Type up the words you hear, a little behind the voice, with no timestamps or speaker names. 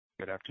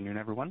Good afternoon,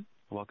 everyone.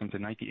 Welcome to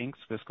Nike Inc.'s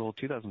fiscal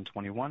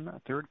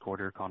 2021 third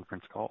quarter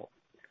conference call.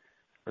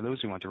 For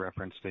those who want to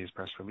reference today's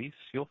press release,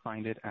 you'll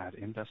find it at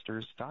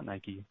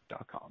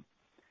investors.nike.com.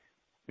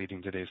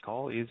 Leading today's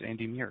call is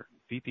Andy Muir,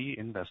 VP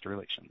Investor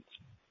Relations.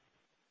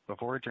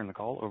 Before I turn the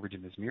call over to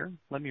Ms. Muir,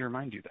 let me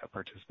remind you that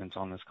participants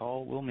on this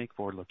call will make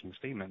forward-looking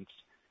statements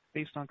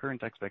based on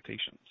current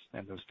expectations,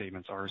 and those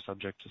statements are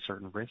subject to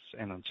certain risks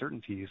and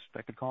uncertainties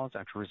that could cause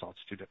actual results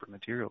to differ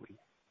materially.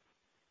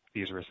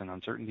 These risks and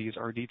uncertainties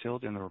are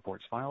detailed in the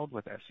reports filed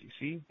with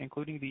SEC,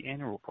 including the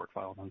annual report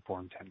filed on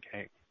Form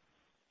 10-K.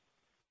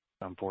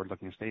 Some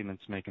forward-looking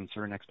statements may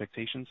concern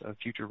expectations of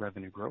future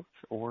revenue growth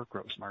or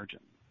gross margin.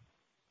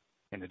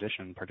 In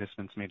addition,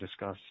 participants may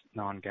discuss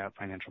non-GAAP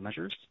financial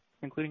measures,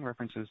 including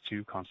references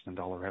to constant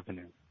dollar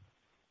revenue.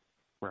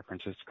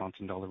 References to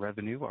constant dollar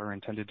revenue are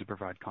intended to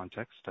provide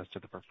context as to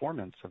the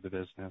performance of the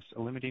business,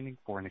 eliminating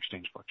foreign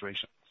exchange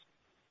fluctuations.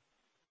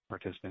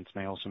 Participants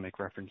may also make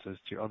references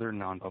to other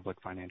non-public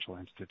financial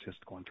and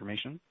statistical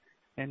information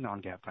and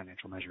non-GAAP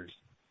financial measures.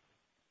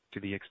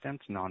 To the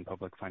extent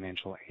non-public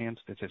financial and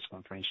statistical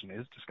information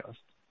is discussed,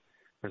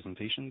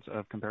 presentations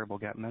of comparable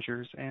GAAP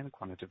measures and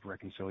quantitative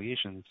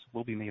reconciliations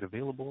will be made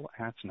available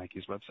at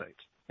Nike's website,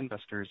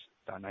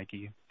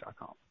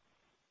 investors.nike.com.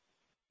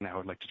 Now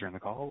I'd like to turn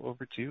the call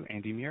over to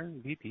Andy Muir,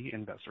 VP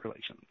Investor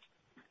Relations.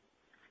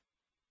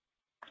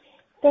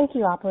 Thank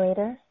you,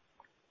 operator.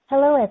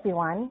 Hello,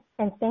 everyone,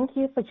 and thank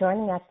you for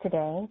joining us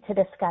today to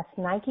discuss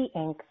Nike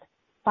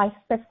Inc.'s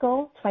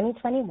fiscal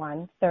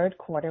 2021 third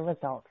quarter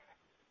results.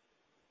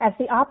 As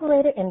the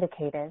operator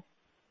indicated,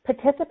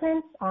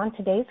 participants on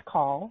today's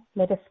call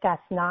may discuss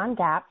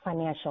non-GAAP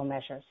financial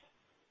measures.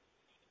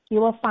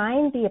 You will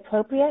find the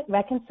appropriate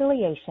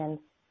reconciliation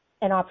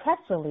in our press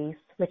release,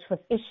 which was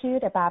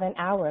issued about an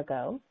hour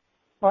ago,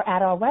 or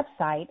at our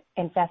website,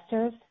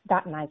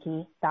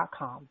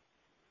 investors.nike.com.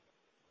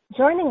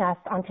 Joining us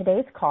on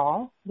today's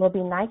call will be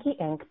Nike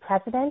Inc.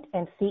 President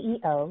and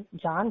CEO,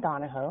 John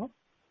Donahoe,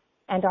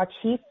 and our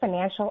Chief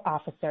Financial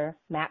Officer,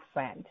 Matt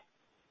Friend.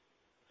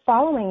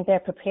 Following their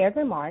prepared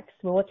remarks,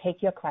 we will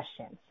take your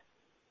questions.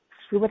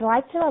 We would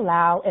like to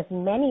allow as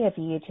many of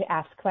you to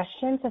ask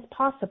questions as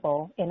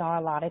possible in our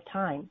allotted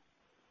time,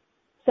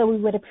 so we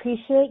would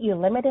appreciate you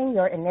limiting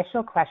your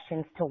initial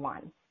questions to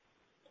one.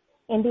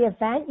 In the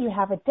event you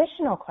have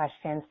additional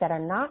questions that are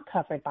not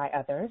covered by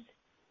others,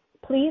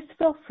 please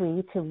feel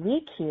free to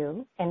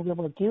re-queue and we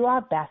will do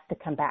our best to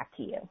come back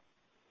to you.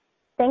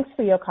 Thanks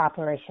for your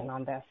cooperation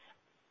on this.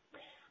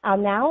 I'll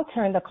now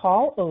turn the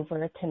call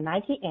over to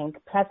Nike Inc.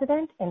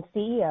 President and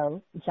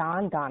CEO,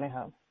 John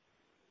Donahoe.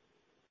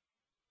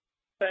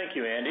 Thank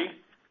you, Andy,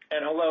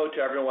 and hello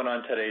to everyone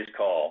on today's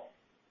call.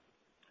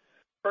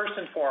 First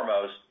and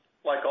foremost,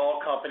 like all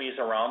companies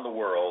around the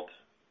world,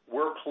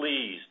 we're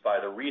pleased by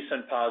the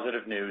recent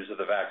positive news of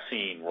the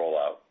vaccine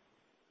rollout.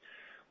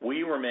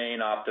 We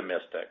remain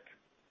optimistic,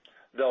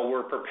 though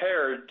we're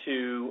prepared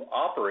to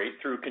operate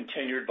through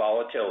continued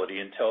volatility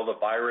until the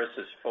virus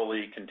is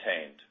fully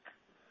contained.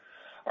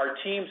 Our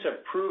teams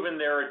have proven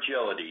their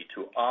agility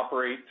to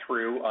operate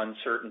through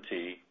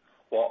uncertainty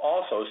while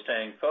also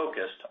staying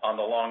focused on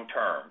the long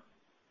term,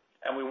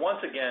 and we once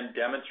again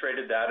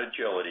demonstrated that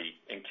agility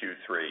in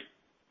Q3.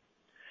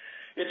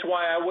 It's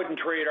why I wouldn't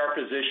trade our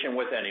position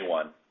with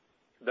anyone.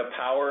 The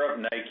power of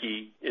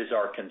Nike is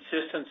our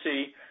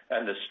consistency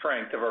and the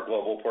strength of our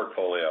global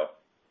portfolio.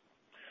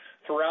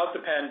 Throughout the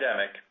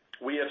pandemic,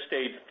 we have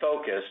stayed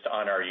focused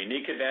on our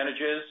unique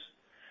advantages,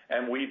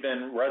 and we've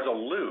been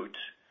resolute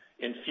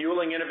in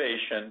fueling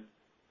innovation,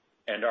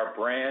 and our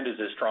brand is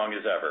as strong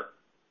as ever.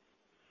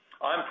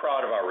 I'm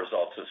proud of our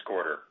results this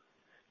quarter.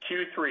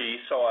 Q3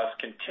 saw us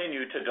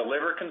continue to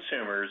deliver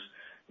consumers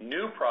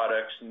new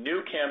products,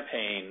 new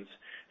campaigns,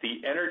 the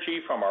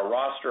energy from our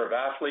roster of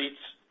athletes,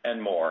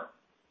 and more.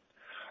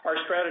 Our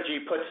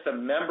strategy puts the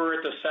member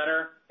at the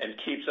center and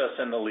keeps us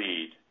in the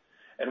lead,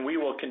 and we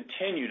will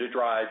continue to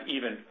drive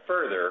even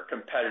further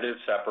competitive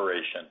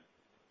separation.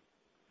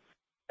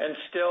 And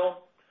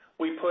still,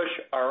 we push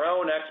our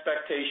own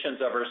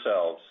expectations of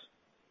ourselves.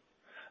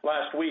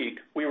 Last week,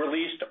 we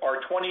released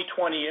our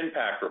 2020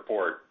 Impact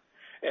Report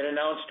and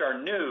announced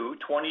our new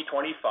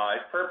 2025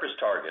 purpose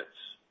targets.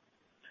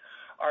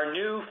 Our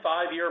new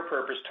 5-year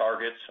purpose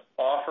targets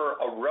offer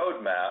a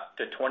roadmap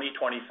to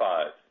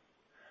 2025,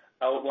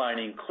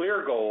 outlining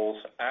clear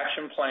goals,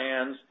 action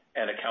plans,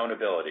 and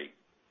accountability.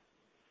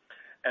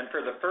 And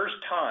for the first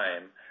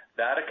time,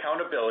 that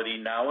accountability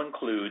now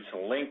includes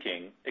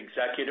linking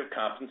executive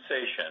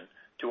compensation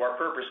to our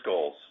purpose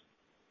goals.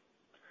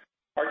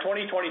 Our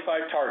 2025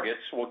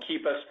 targets will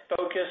keep us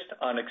focused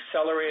on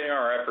accelerating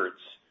our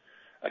efforts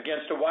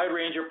against a wide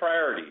range of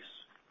priorities,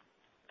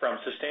 from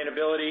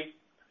sustainability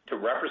to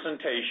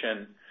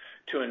representation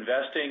to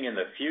investing in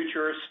the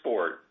future of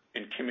sport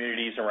in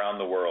communities around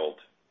the world.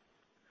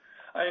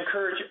 I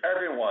encourage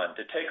everyone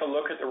to take a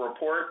look at the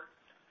report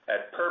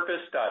at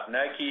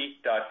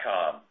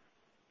purpose.nike.com.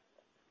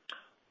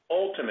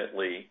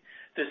 Ultimately,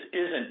 this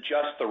isn't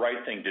just the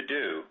right thing to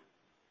do.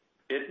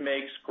 It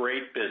makes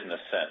great business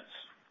sense.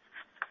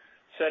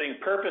 Setting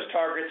purpose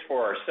targets for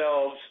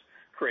ourselves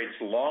creates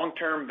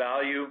long-term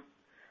value,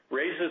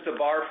 raises the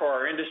bar for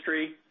our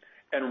industry,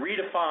 and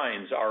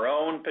redefines our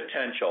own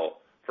potential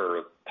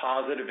for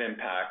positive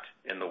impact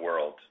in the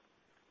world.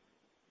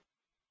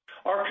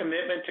 Our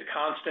commitment to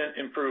constant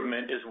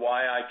improvement is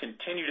why I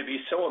continue to be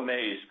so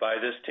amazed by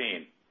this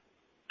team.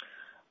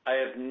 I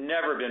have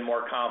never been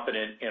more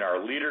confident in our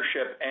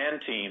leadership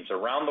and teams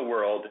around the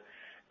world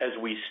as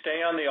we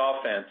stay on the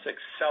offense,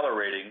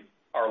 accelerating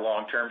our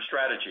long-term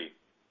strategy.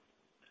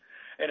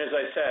 And as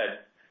I said,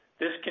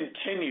 this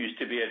continues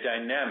to be a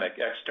dynamic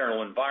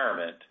external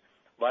environment,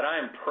 but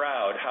I'm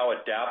proud how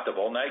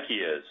adaptable Nike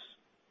is.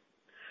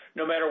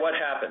 No matter what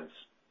happens,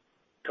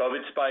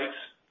 COVID spikes,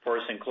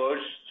 forcing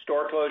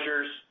store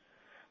closures,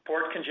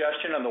 port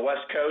congestion on the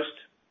West Coast,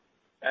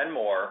 and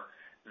more,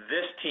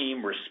 this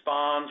team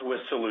responds with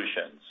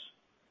solutions.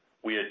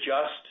 We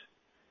adjust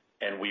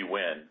and we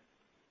win.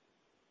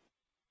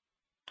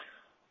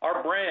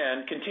 Our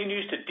brand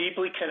continues to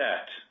deeply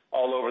connect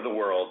all over the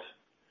world.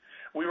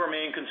 We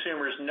remain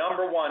consumers'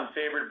 #1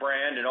 favorite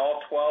brand in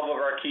all 12 of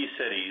our key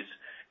cities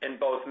in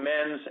both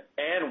men's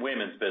and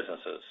women's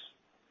businesses.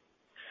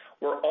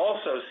 We're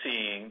also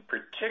seeing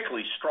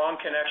particularly strong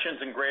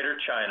connections in Greater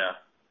China,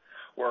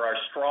 where our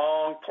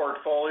strong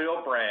portfolio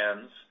of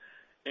brands,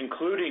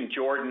 including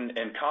Jordan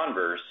and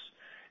Converse,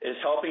 is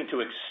helping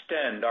to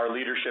extend our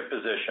leadership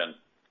position.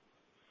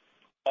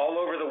 All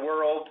over the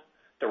world,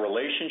 the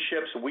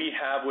relationships we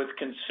have with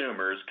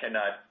consumers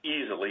cannot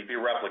easily be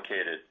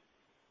replicated.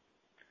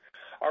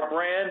 Our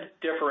brand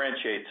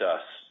differentiates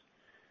us,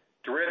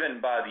 driven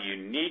by the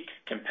unique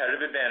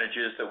competitive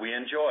advantages that we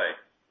enjoy.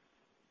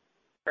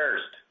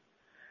 First,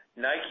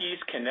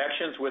 Nike's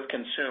connections with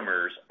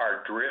consumers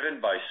are driven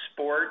by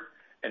sport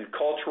and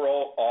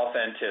cultural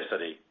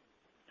authenticity.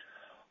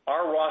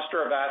 Our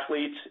roster of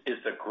athletes is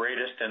the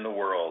greatest in the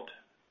world.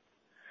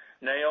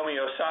 Naomi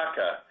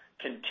Osaka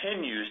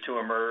continues to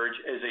emerge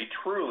as a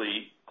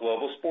truly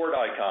global sport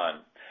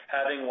icon,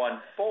 having won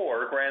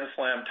 4 Grand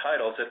Slam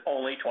titles at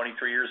only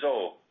 23 years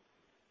old.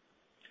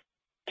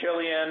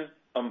 Kylian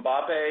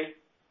Mbappe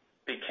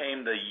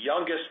became the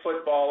youngest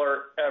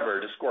footballer ever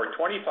to score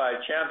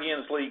 25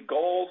 Champions League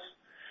goals,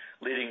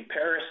 leading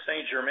Paris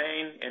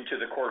Saint-Germain into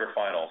the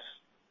quarterfinals.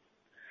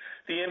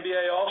 The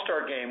NBA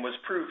All-Star Game was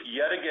proof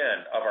yet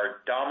again of our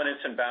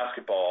dominance in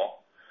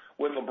basketball,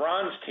 with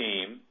LeBron's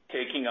team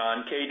taking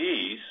on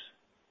KD's,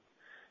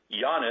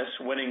 Giannis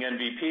winning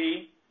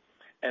MVP,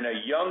 and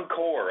a young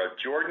core of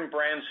Jordan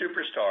brand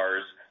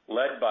superstars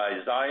led by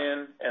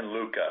Zion and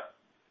Luka.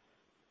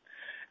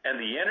 And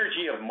the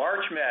energy of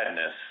March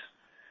Madness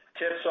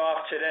tips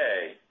off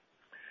today,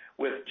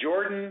 with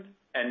Jordan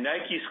and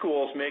Nike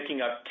schools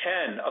making up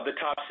 10 of the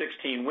top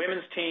 16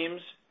 women's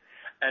teams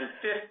and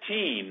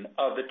 15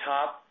 of the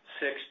top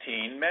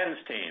 16 men's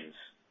teams.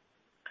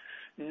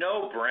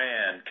 No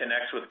brand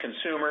connects with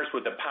consumers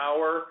with the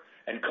power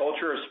and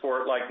culture of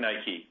sport like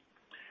Nike,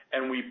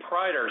 and we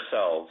pride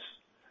ourselves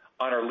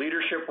on our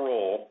leadership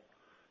role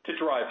to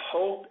drive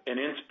hope and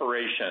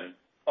inspiration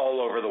all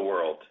over the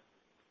world.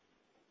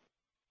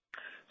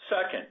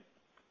 Second,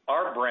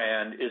 our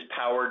brand is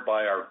powered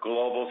by our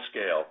global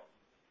scale.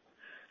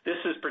 This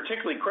is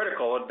particularly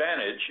critical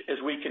advantage as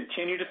we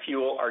continue to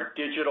fuel our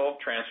digital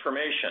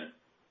transformation.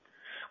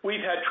 We've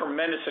had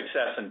tremendous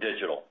success in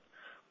digital,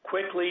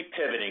 quickly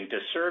pivoting to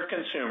serve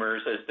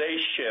consumers as they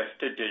shift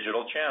to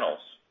digital channels.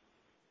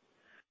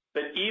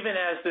 But even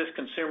as this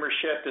consumer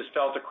shift is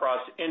felt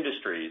across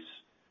industries,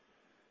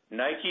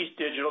 Nike's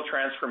digital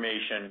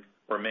transformation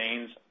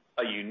remains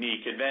a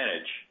unique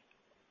advantage.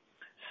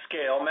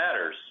 Scale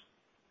matters.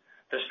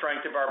 The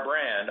strength of our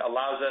brand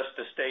allows us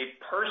to stay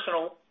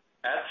personal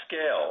at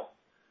scale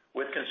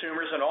with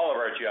consumers in all of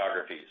our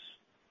geographies.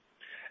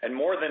 And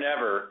more than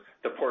ever,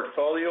 the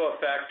portfolio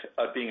effect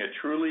of being a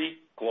truly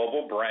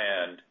global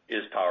brand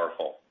is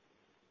powerful.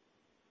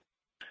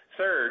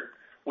 Third,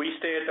 we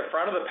stay at the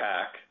front of the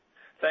pack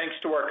thanks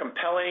to our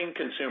compelling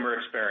consumer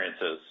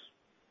experiences.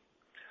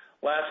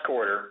 Last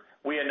quarter,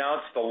 we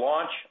announced the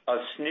launch of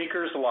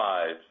SNKRS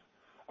Live,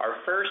 our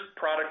first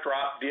product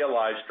drop via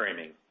live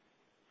streaming.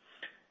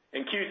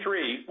 In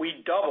Q3,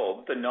 we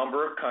doubled the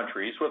number of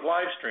countries with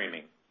live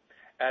streaming,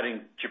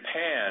 adding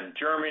Japan,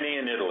 Germany,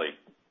 and Italy.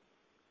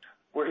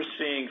 We're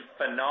seeing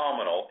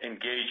phenomenal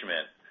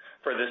engagement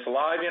for this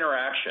live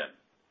interaction,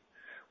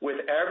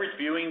 with average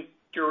viewing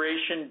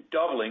duration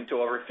doubling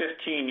to over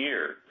 15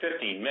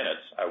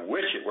 minutes. I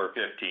wish it were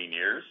 15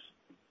 years.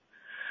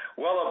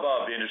 Well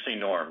above the industry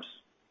norms.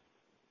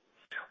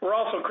 We're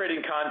also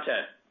creating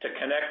content to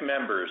connect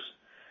members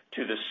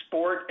to the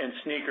sport and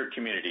sneaker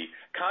community,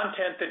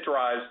 content that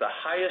drives the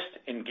highest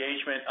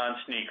engagement on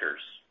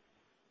sneakers.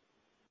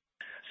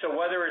 So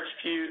whether it's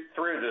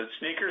through the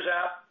SNKRS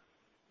app,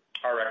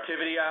 our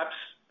activity apps,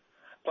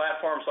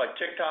 platforms like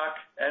TikTok,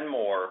 and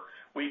more,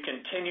 we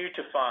continue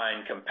to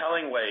find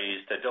compelling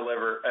ways to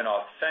deliver an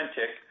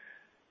authentic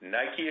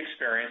Nike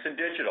experience in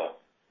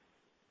digital.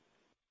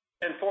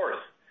 And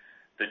fourth,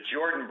 the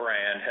Jordan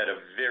brand had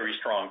a very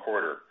strong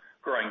quarter,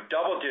 growing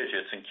double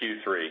digits in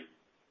Q3.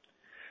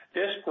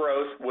 This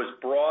growth was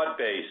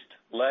broad-based,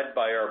 led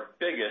by our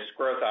biggest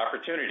growth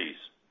opportunities: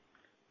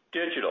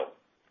 digital,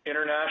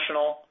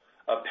 international,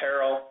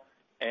 apparel,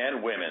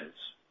 and women's.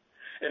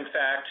 In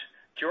fact,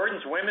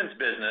 Jordan's women's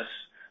business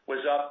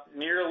was up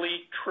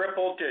nearly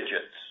triple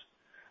digits,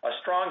 a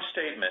strong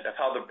statement of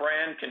how the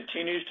brand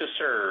continues to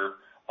serve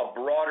a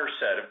broader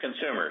set of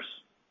consumers.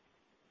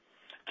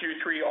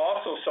 Q3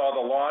 also saw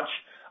the launch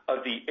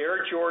of the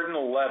Air Jordan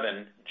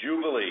 11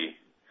 Jubilee,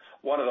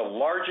 one of the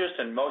largest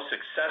and most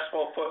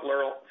successful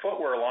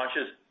footwear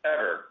launches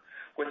ever,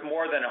 with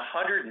more than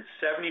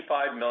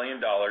 $175 million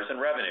in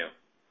revenue.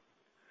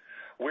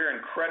 We're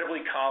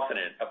incredibly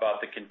confident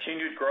about the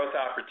continued growth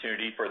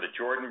opportunity for the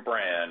Jordan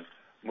brand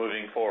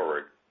moving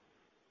forward.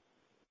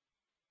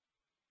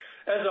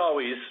 As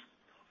always,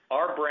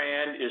 our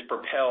brand is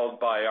propelled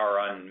by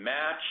our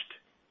unmatched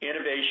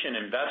innovation,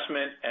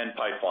 investment, and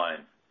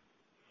pipeline.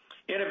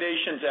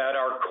 Innovation's at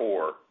our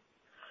core,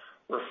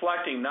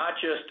 reflecting not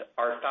just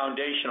our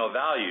foundational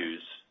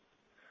values,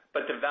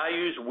 but the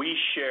values we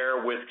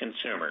share with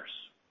consumers.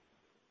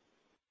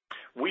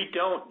 We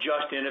don't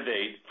just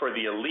innovate for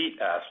the elite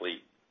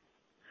athlete.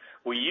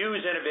 We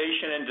use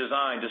innovation and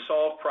design to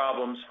solve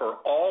problems for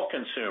all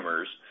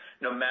consumers,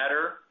 no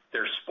matter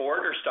their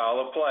sport or style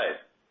of play.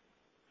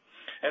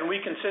 And we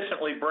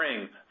consistently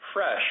bring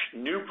fresh,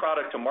 new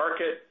product to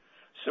market,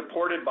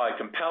 supported by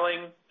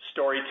compelling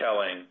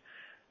storytelling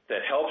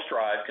that helps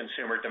drive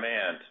consumer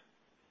demand.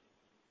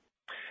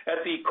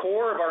 At the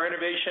core of our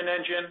innovation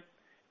engine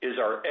is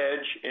our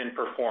edge in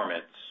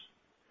performance.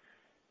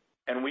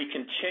 And we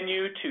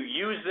continue to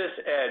use this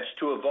edge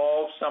to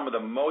evolve some of the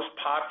most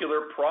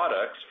popular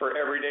products for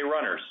everyday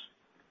runners.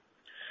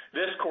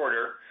 This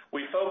quarter,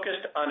 we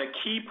focused on a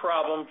key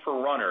problem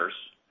for runners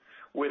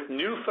with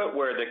new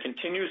footwear that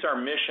continues our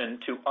mission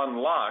to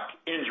unlock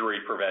injury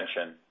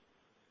prevention.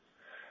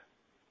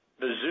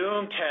 The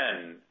Zoom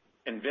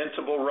 10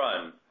 Invincible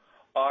Run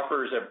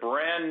offers a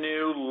brand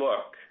new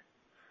look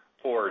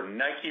for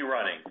Nike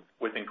running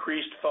with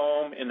increased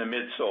foam in the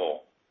midsole.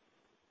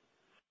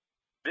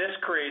 This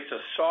creates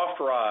a soft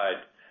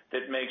ride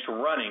that makes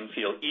running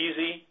feel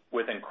easy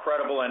with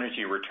incredible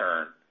energy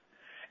return,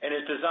 and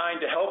is designed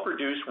to help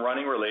reduce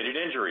running-related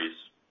injuries.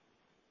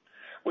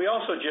 We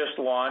also just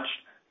launched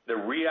the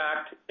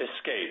React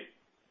Escape,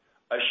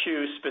 a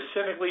shoe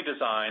specifically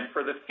designed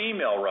for the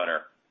female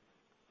runner.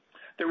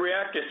 The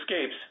React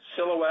Escape's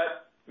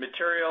silhouette,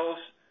 materials,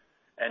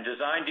 and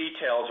design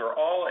details are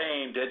all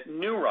aimed at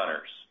new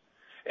runners,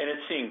 and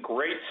it's seeing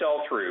great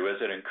sell-through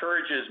as it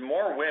encourages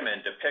more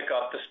women to pick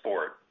up the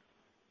sport.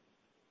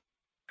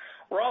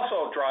 We're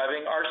also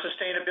driving our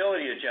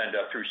sustainability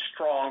agenda through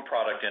strong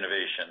product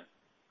innovation.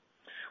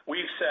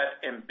 We've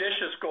set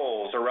ambitious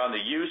goals around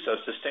the use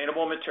of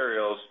sustainable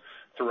materials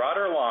throughout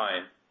our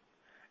line,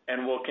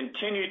 and will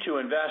continue to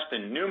invest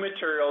in new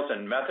materials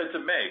and methods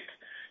of make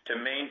to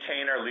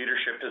maintain our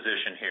leadership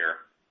position here.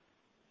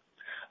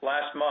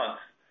 Last month,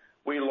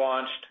 we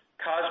launched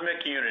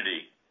Cosmic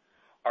Unity,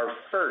 our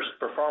first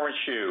performance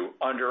shoe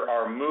under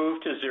our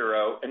Move to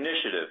Zero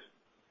initiative.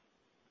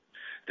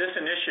 This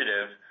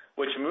initiative,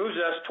 which moves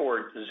us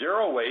toward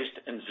zero waste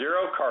and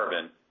zero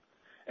carbon,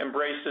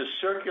 embraces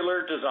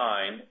circular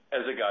design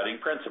as a guiding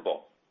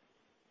principle.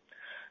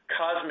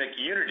 Cosmic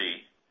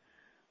Unity,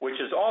 which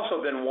has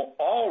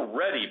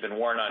already been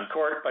worn on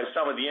court by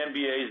some of the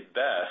NBA's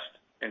best,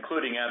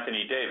 including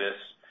Anthony Davis,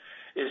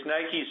 is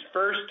Nike's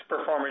first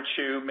performance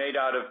shoe made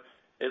out of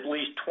at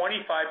least 25%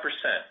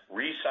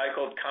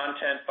 recycled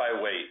content by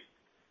weight,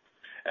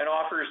 and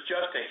offers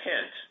just a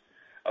hint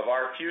of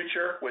our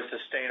future with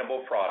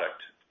sustainable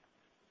product.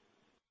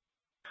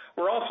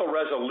 We're also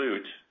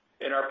resolute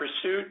in our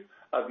pursuit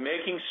of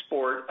making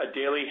sport a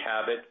daily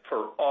habit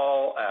for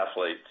all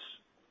athletes.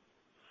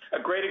 A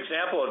great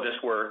example of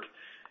this work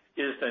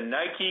is the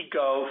Nike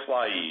Go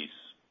FlyEase.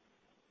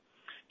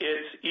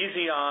 Its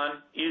easy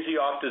on, easy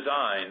off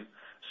design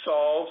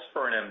solves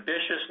for an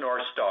ambitious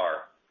North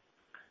Star: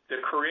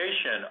 the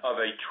creation of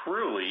a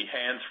truly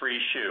hands-free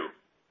shoe.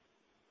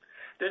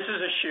 This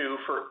is a shoe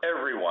for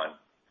everyone,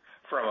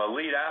 from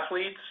elite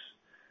athletes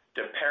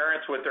to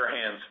parents with their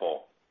hands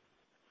full.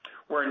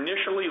 We're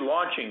initially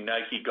launching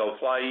Nike Go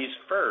FlyEase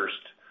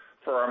first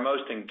for our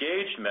most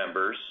engaged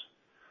members,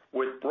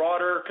 with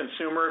broader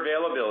consumer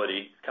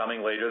availability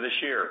coming later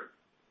this year.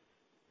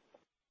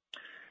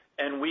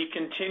 And we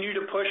continue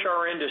to push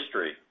our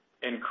industry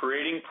in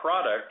creating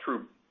product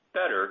through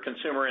better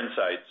consumer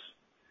insights.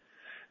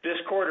 This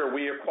quarter,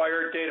 we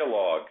acquired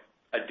Datalog,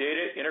 a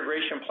data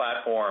integration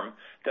platform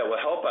that will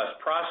help us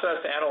process,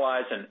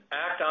 analyze, and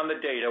act on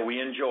the data we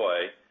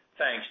enjoy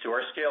thanks to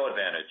our scale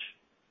advantage.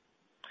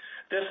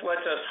 This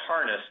lets us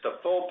harness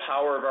the full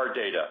power of our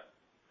data,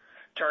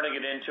 turning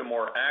it into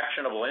more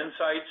actionable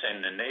insights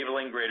and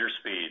enabling greater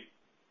speed.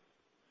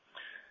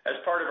 As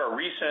part of our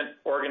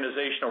recent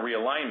organizational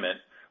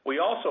realignment, we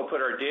also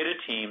put our data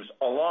teams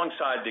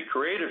alongside the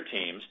creative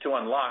teams to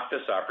unlock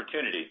this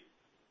opportunity.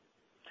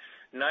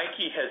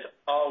 Nike has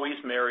always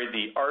married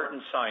the art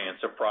and science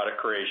of product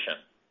creation,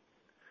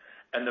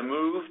 and the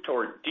move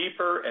toward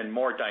deeper and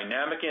more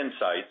dynamic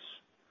insights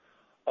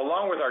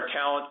along with our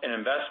talent and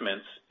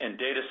investments in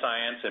data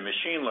science and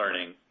machine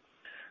learning,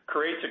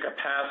 creates a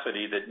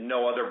capacity that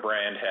no other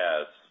brand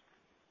has.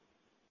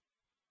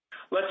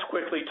 Let's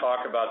quickly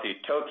talk about the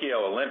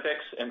Tokyo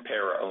Olympics and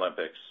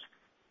Paralympics.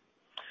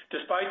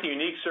 Despite the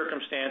unique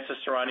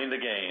circumstances surrounding the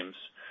Games,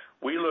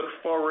 we look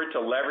forward to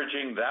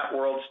leveraging that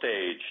world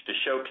stage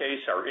to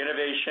showcase our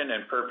innovation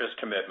and purpose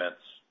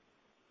commitments.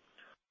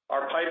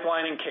 Our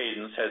pipeline and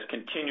cadence has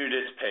continued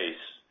its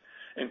pace,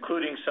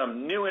 including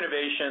some new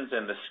innovations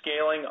and the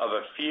scaling of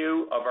a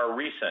few of our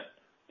recent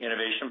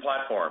innovation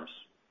platforms.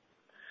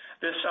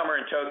 This summer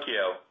in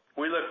Tokyo,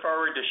 we look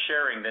forward to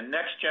sharing the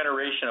next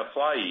generation of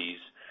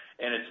FlyEase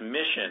and its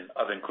mission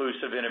of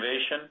inclusive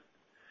innovation,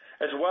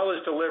 as well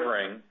as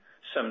delivering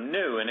some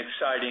new and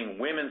exciting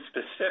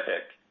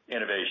women-specific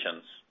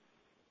innovations.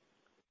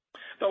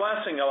 The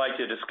last thing I'd like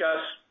to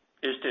discuss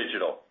is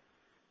digital.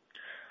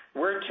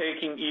 We're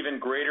taking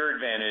even greater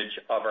advantage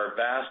of our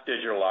vast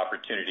digital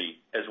opportunity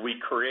as we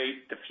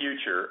create the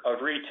future of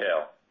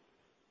retail.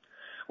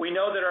 We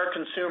know that our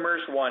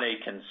consumers want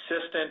a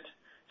consistent,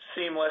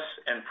 seamless,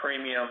 and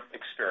premium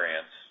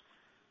experience.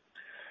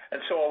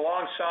 And so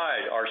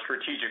alongside our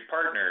strategic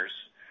partners,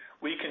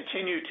 we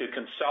continue to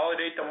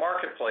consolidate the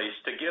marketplace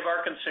to give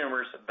our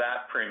consumers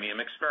that premium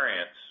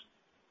experience.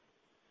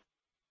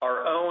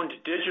 Our owned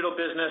digital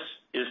business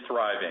is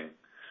thriving,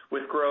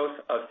 with growth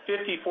of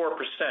 54%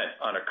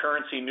 on a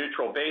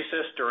currency-neutral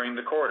basis during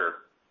the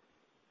quarter.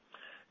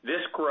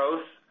 This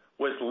growth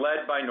was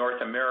led by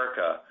North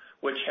America,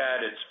 which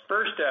had its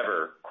first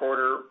ever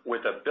quarter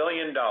with $1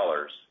 billion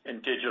in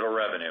digital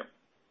revenue.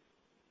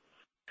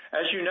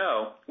 As you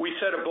know, we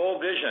set a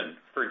bold vision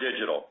for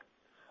digital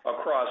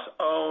across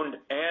owned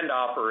and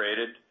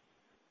operated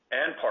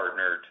and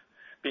partnered,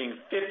 being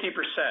 50%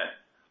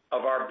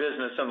 of our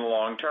business in the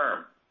long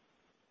term.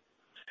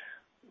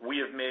 We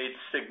have made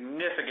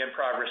significant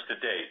progress to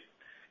date,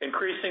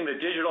 increasing the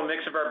digital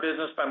mix of our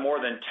business by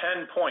more than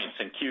 10 points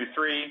in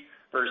Q3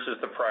 versus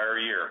the prior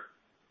year.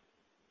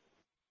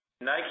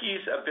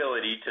 Nike's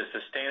ability to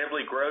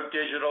sustainably grow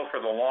digital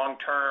for the long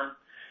term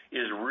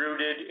is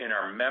rooted in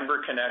our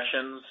member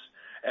connections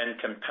and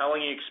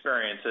compelling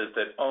experiences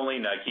that only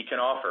Nike can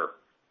offer.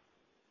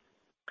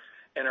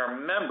 And our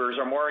members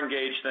are more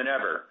engaged than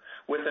ever,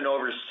 with an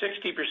over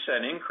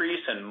 60%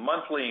 increase in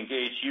monthly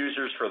engaged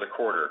users for the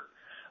quarter,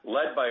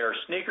 led by our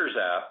sneakers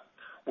app,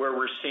 where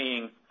we're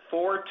seeing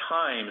 4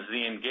 times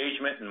the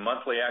engagement in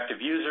monthly active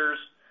users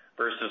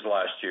versus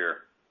last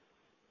year.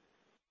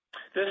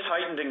 This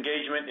heightened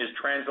engagement is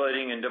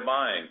translating into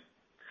buying.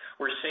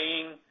 We're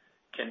seeing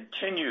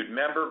continued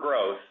member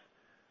growth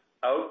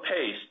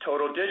outpace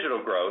total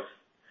digital growth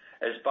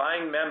as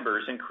buying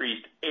members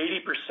increased 80%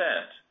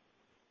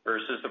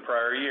 versus the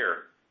prior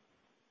year.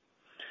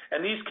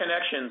 And these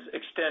connections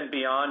extend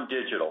beyond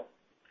digital.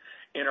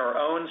 In our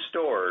own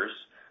stores,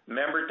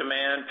 member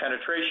demand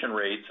penetration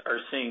rates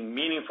are seeing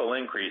meaningful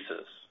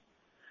increases,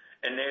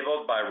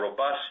 enabled by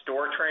robust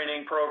store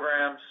training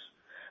programs,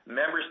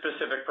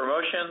 member-specific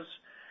promotions,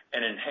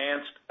 and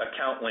enhanced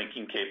account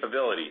linking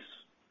capabilities.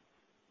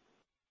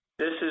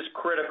 This is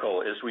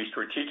critical as we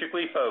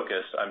strategically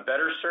focus on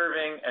better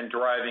serving and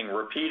driving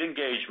repeat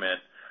engagement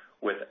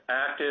with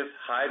active,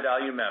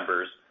 high-value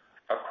members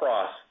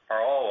across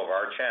all of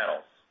our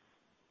channels.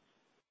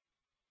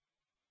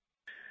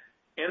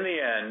 In the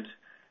end,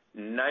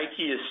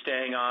 Nike is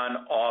staying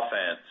on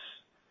offense,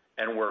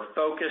 and we're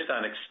focused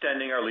on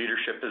extending our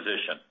leadership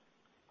position.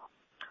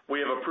 We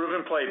have a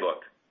proven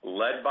playbook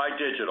led by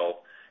digital,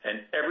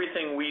 and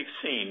everything we've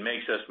seen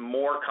makes us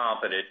more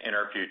confident in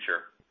our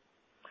future.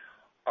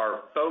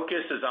 Our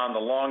focus is on the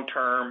long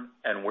term,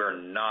 and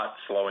we're not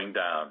slowing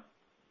down.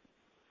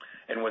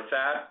 And with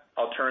that,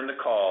 I'll turn the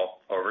call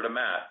over to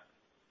Matt.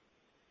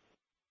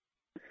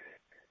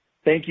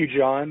 Thank you,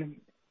 John,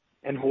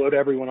 and hello to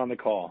everyone on the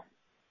call.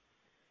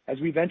 As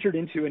we've entered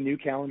into a new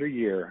calendar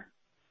year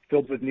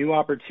filled with new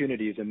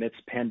opportunities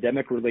amidst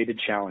pandemic-related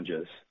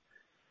challenges,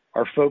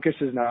 our focus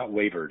has not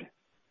wavered.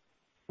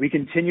 We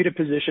continue to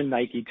position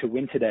Nike to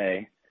win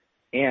today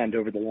and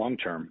over the long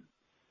term.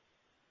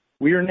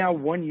 We are now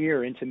 1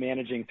 year into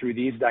managing through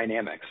these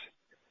dynamics,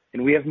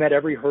 and we have met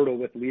every hurdle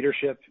with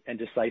leadership and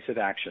decisive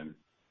action.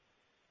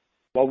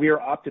 While we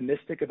are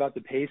optimistic about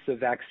the pace of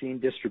vaccine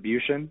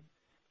distribution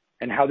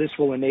and how this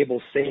will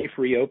enable safe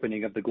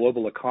reopening of the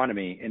global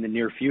economy in the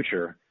near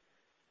future,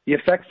 the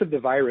effects of the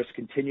virus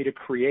continue to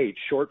create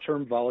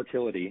short-term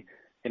volatility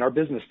in our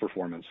business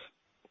performance.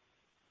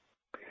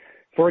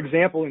 For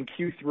example, in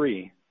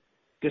Q3,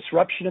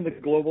 disruption in the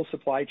global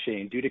supply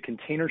chain due to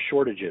container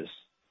shortages,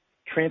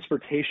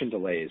 transportation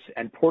delays,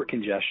 and port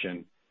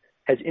congestion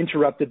has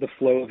interrupted the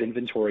flow of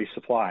inventory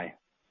supply.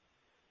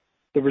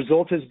 The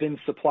result has been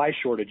supply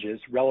shortages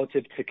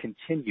relative to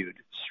continued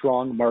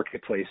strong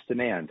marketplace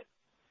demand.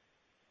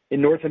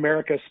 In North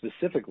America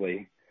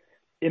specifically,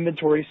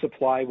 inventory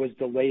supply was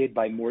delayed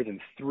by more than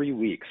 3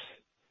 weeks,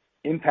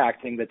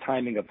 impacting the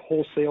timing of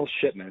wholesale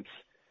shipments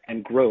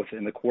and growth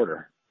in the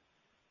quarter.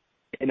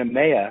 In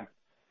EMEA,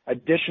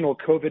 additional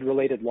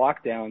COVID-related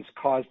lockdowns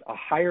caused a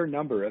higher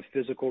number of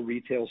physical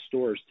retail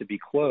stores to be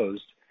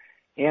closed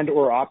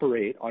and/or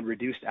operate on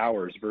reduced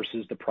hours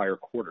versus the prior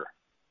quarter.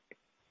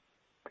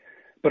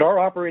 But our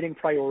operating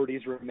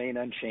priorities remain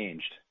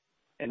unchanged,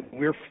 and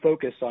we're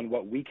focused on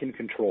what we can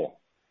control.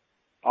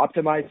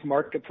 Optimize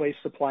marketplace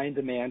supply and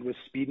demand with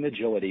speed and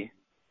agility,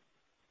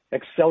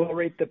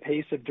 accelerate the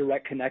pace of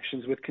direct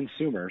connections with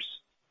consumers,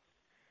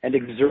 and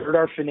exert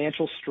our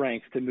financial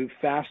strength to move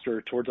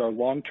faster towards our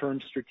long-term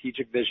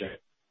strategic vision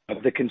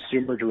of the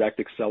consumer direct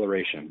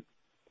acceleration.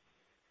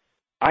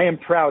 I am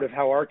proud of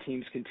how our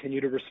teams continue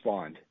to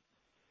respond,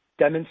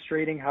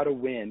 demonstrating how to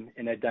win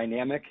in a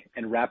dynamic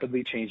and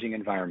rapidly changing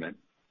environment.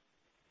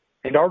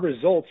 And our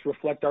results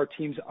reflect our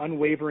team's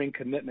unwavering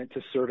commitment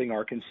to serving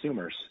our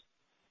consumers.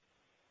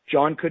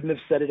 John couldn't have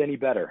said it any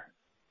better.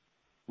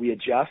 We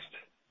adjust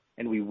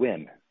and we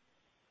win.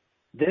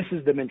 This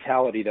is the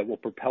mentality that will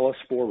propel us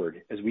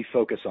forward as we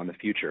focus on the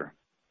future.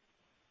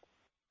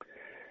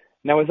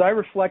 Now, as I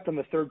reflect on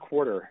the third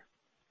quarter,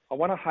 I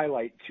want to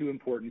highlight two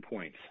important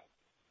points.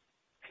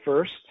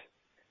 First,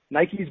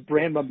 Nike's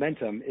brand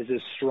momentum is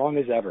as strong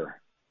as ever,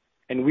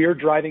 and we are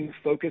driving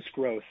focused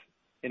growth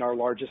in our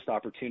largest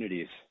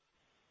opportunities.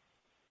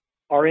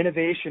 Our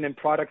innovation and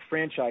product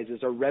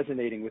franchises are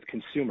resonating with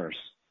consumers.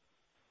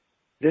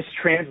 This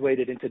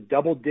translated into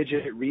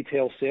double-digit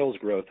retail sales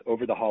growth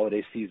over the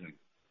holiday season.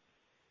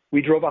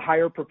 We drove a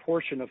higher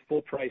proportion of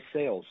full-price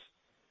sales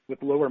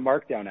with lower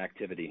markdown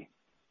activity.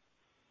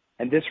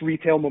 And this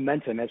retail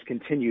momentum has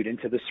continued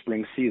into the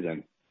spring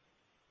season.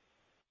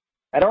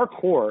 At our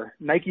core,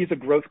 Nike is a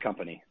growth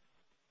company,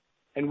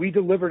 and we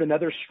delivered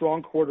another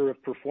strong quarter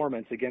of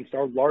performance against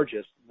our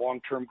largest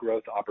long-term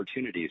growth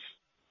opportunities.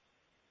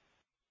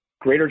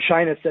 Greater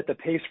China set the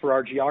pace for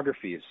our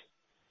geographies,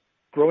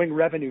 growing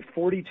revenue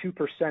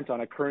 42%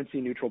 on a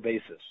currency-neutral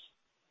basis.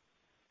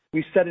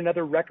 We set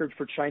another record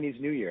for Chinese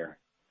New Year,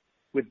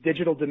 with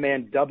digital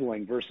demand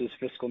doubling versus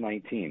fiscal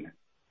 19.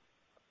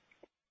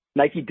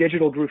 Nike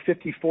Digital grew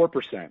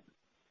 54%,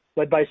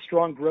 led by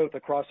strong growth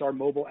across our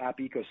mobile app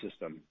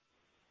ecosystem.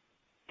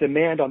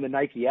 Demand on the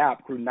Nike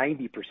app grew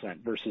 90%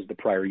 versus the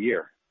prior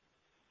year.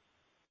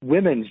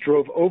 Women's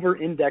drove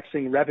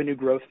over-indexing revenue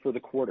growth for the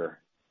quarter,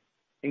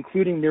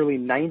 including nearly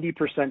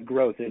 90%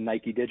 growth in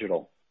Nike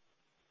Digital.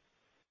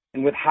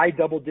 And with high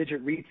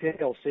double-digit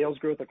retail sales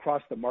growth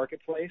across the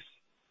marketplace,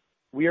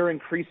 we are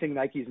increasing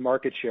Nike's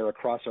market share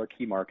across our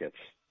key markets.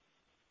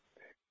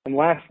 And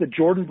last, the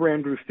Jordan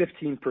brand grew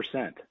 15%,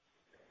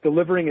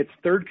 delivering its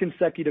third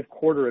consecutive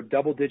quarter of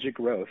double-digit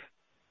growth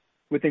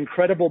with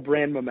incredible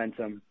brand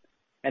momentum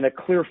and a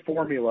clear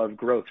formula of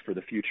growth for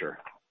the future.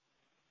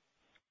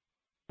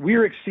 We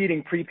are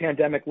exceeding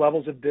pre-pandemic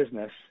levels of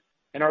business,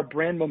 and our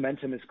brand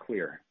momentum is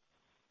clear.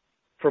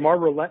 From our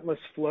relentless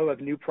flow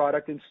of new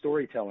product and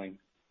storytelling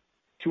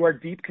to our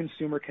deep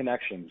consumer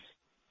connections,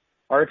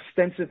 our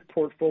extensive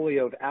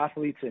portfolio of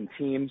athletes and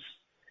teams,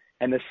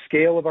 and the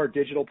scale of our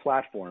digital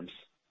platforms,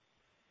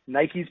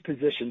 Nike's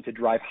positioned to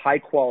drive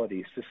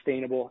high-quality,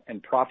 sustainable,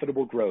 and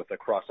profitable growth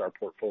across our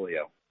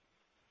portfolio.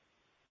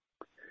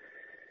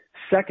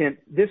 Second,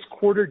 this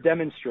quarter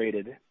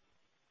demonstrated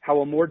how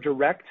a more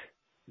direct,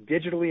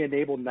 digitally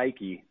enabled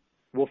Nike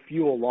will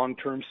fuel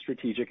long-term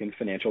strategic and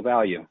financial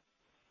value.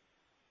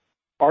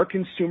 Our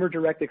consumer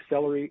direct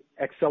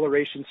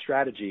acceleration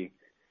strategy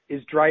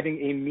is driving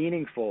a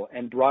meaningful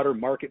and broader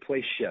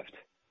marketplace shift,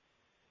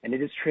 and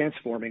it is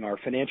transforming our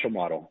financial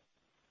model.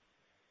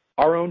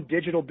 Our own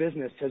digital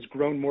business has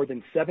grown more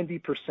than 70%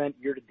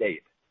 year to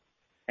date,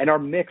 and our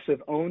mix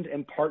of owned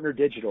and partner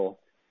digital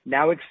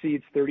now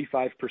exceeds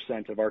 35%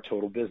 of our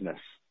total business.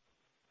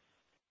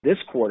 This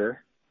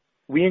quarter,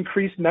 we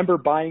increased member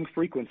buying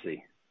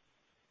frequency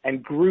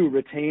and grew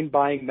retained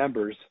buying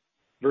members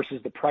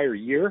versus the prior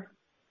year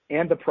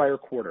and the prior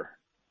quarter.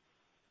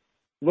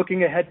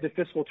 Looking ahead to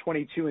fiscal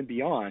 22 and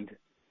beyond,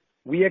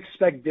 we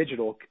expect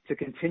digital to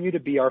continue to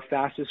be our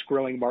fastest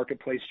growing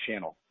marketplace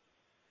channel,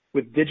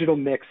 with digital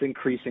mix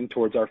increasing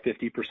towards our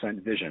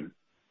 50% vision.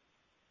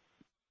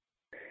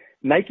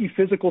 Nike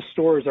physical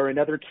stores are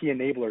another key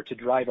enabler to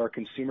drive our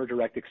consumer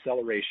direct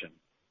acceleration,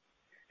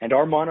 and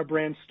our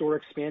monobrand store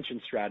expansion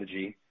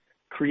strategy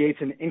creates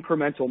an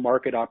incremental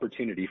market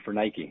opportunity for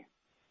Nike.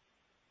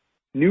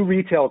 New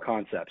retail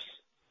concepts,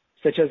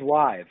 such as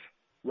Live,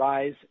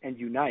 Rise, and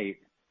Unite,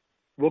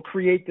 will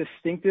create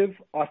distinctive,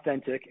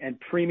 authentic, and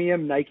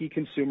premium Nike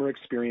consumer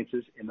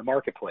experiences in the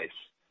marketplace.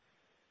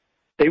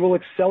 They will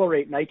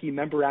accelerate Nike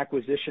member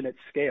acquisition at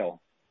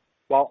scale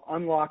while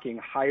unlocking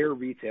higher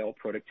retail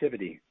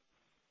productivity.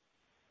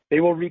 They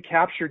will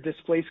recapture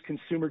displaced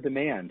consumer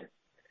demand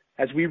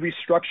as we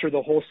restructure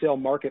the wholesale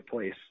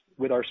marketplace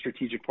with our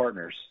strategic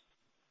partners.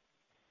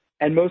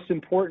 And most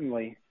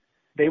importantly,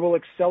 they will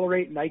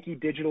accelerate Nike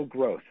digital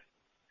growth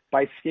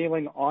by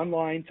scaling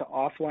online to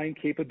offline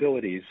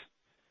capabilities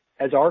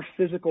as our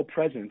physical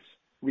presence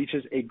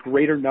reaches a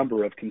greater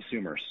number of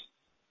consumers.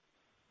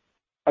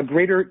 A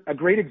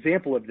great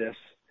example of this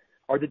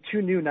are the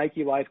 2 new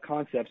Nike Live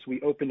concepts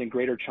we opened in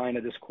Greater China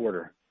this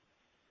quarter,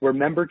 where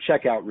member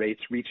checkout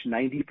rates reached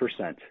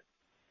 90%,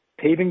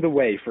 paving the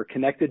way for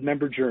connected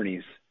member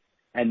journeys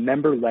and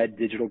member-led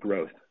digital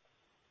growth.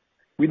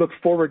 We look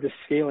forward to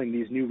scaling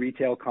these new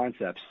retail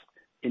concepts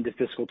into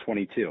fiscal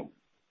 22.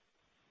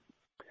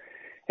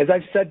 As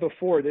I've said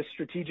before, this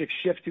strategic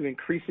shift to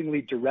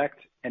increasingly direct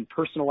and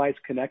personalized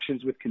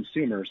connections with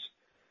consumers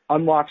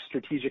unlocks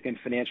strategic and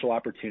financial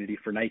opportunity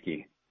for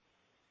Nike.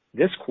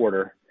 This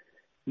quarter,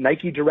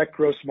 Nike Direct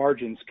gross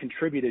margins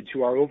contributed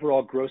to our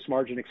overall gross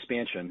margin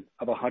expansion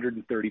of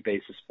 130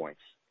 basis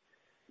points,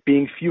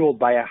 being fueled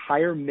by a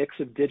higher mix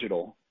of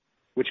digital,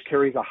 which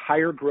carries a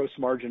higher gross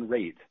margin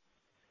rate,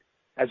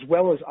 as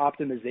well as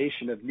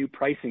optimization of new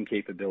pricing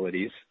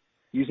capabilities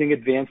using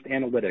advanced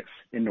analytics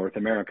in North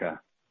America.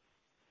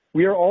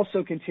 We are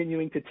also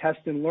continuing to test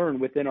and learn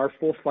within our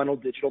full funnel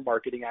digital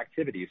marketing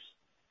activities,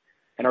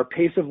 and our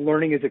pace of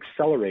learning is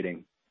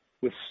accelerating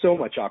with so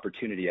much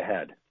opportunity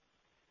ahead.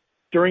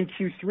 During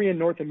Q3 in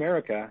North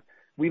America,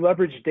 we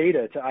leveraged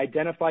data to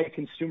identify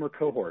consumer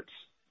cohorts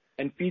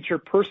and feature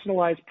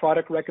personalized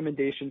product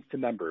recommendations to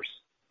members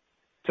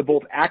to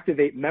both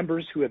activate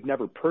members who have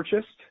never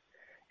purchased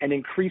and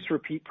increase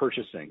repeat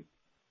purchasing.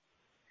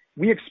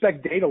 We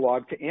expect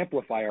Datalog to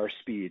amplify our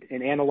speed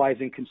in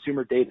analyzing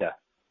consumer data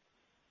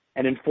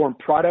and inform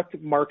product,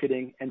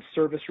 marketing, and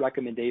service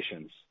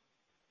recommendations,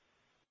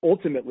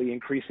 ultimately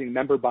increasing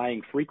member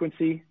buying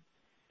frequency,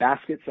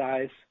 basket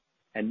size,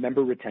 and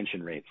member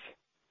retention rates.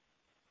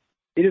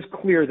 It is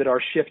clear that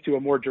our shift to a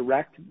more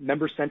direct,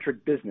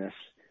 member-centric business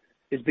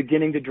is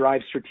beginning to drive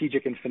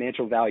strategic and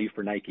financial value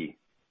for Nike,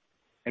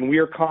 and we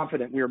are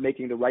confident we are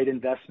making the right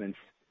investments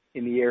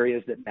in the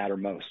areas that matter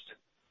most.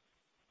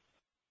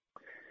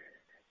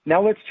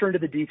 Now let's turn to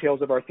the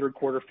details of our third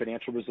quarter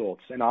financial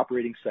results and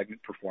operating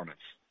segment performance.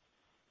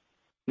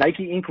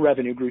 Nike Inc.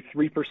 revenue grew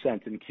 3%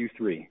 in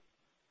Q3,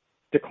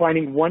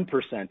 declining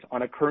 1%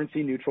 on a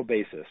currency-neutral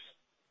basis,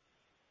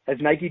 as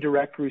Nike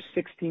Direct grew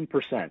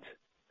 16%,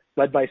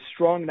 led by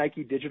strong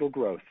Nike Digital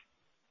growth,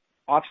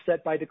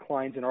 offset by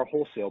declines in our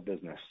wholesale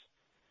business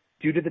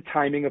due to the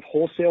timing of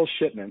wholesale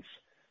shipments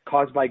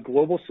caused by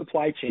global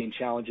supply chain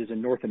challenges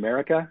in North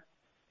America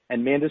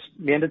and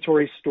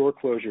mandatory store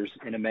closures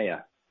in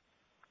EMEA.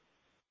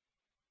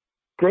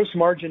 Gross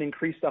margin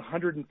increased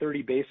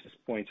 130 basis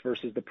points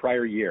versus the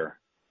prior year,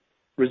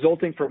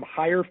 resulting from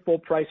higher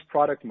full-price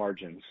product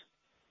margins,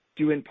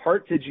 due in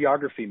part to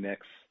geography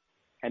mix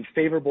and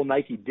favorable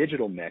Nike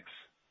Digital mix,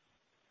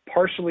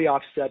 partially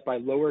offset by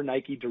lower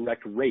Nike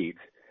Direct rate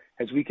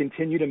as we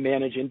continue to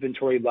manage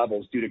inventory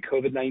levels due to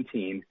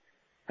COVID-19,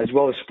 as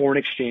well as foreign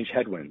exchange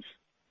headwinds.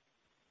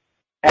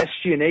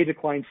 SG&A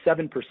declined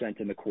 7%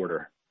 in the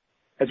quarter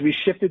as we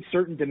shifted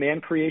certain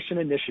demand creation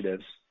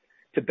initiatives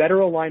to better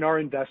align our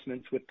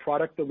investments with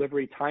product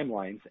delivery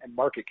timelines and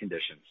market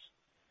conditions,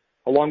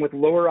 along with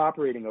lower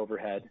operating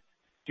overhead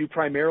due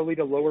primarily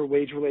to lower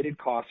wage-related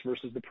costs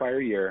versus the prior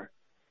year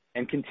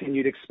and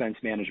continued expense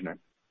management.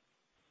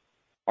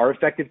 Our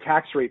effective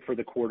tax rate for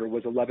the quarter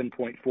was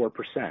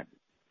 11.4%,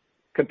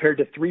 compared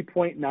to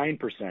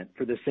 3.9%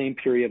 for the same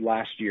period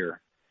last year,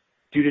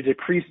 due to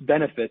decreased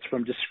benefits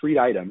from discrete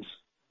items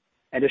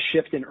and a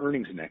shift in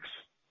earnings mix,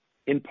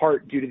 in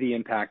part due to the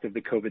impact of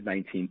the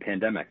COVID-19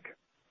 pandemic.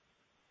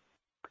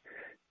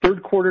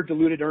 Third quarter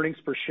diluted earnings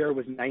per share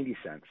was 90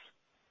 cents,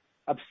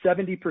 up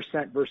 70%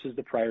 versus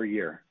the prior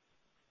year.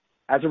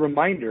 As a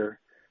reminder,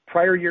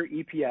 prior year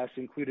EPS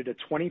included a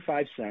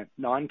 25-cent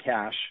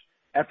non-cash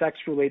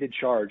FX-related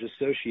charge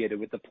associated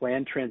with the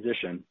planned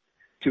transition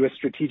to a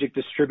strategic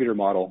distributor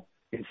model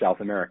in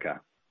South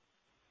America.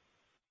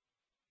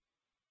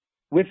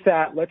 With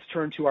that, let's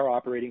turn to our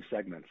operating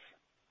segments.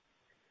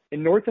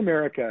 In North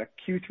America,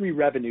 Q3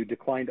 revenue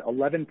declined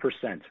 11%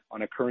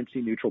 on a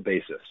currency-neutral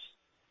basis,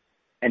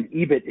 and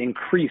EBIT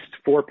increased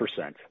 4%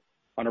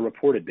 on a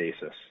reported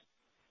basis.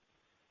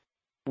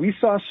 We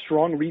saw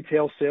strong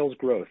retail sales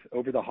growth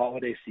over the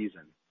holiday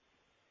season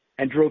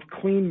and drove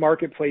clean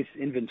marketplace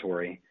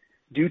inventory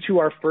due to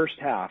our first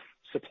half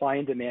supply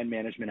and demand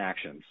management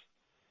actions.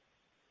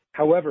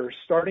 However,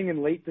 starting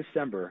in late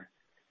December,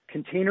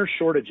 container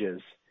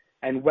shortages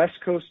and West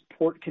Coast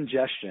port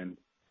congestion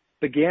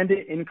began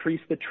to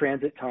increase the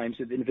transit times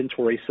of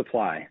inventory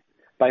supply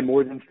by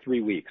more than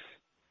 3 weeks.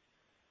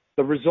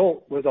 The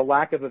result was a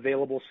lack of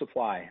available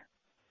supply,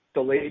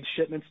 delayed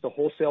shipments to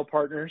wholesale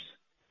partners,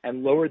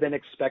 and lower than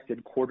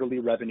expected quarterly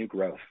revenue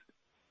growth.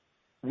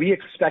 We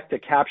expect to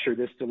capture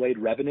this delayed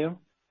revenue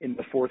in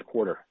the fourth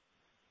quarter.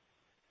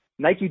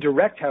 Nike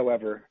Direct,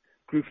 however,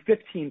 grew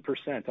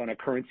 15% on a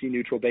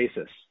currency-neutral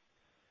basis,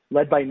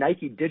 led by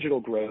Nike Digital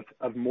growth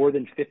of more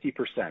than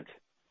 50%,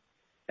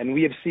 and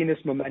we have seen this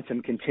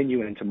momentum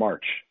continue into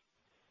March.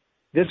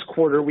 This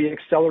quarter, we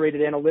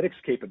accelerated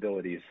analytics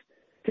capabilities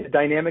to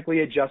dynamically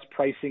adjust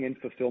pricing and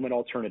fulfillment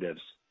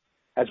alternatives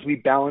as we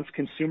balance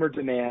consumer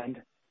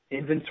demand,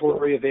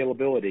 inventory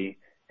availability,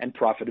 and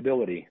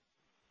profitability.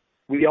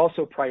 We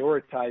also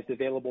prioritized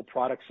available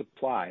product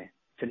supply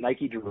to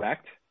Nike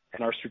Direct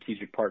and our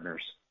strategic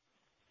partners.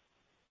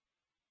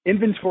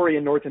 Inventory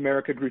in North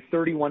America grew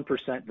 31%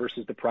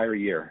 versus the prior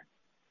year,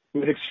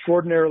 with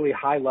extraordinarily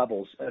high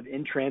levels of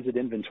in-transit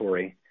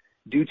inventory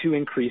due to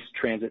increased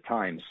transit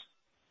times.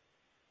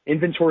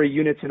 Inventory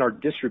units in our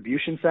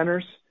distribution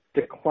centers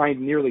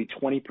declined nearly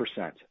 20%.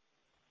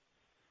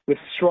 With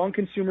strong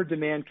consumer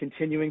demand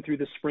continuing through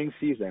the spring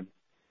season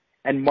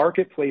and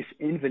marketplace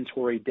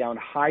inventory down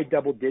high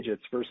double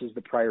digits versus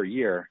the prior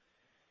year,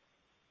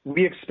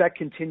 we expect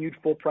continued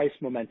full price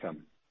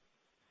momentum,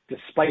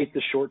 despite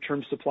the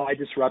short-term supply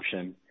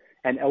disruption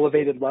and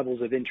elevated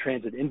levels of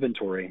in-transit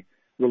inventory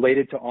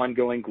related to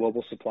ongoing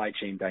global supply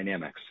chain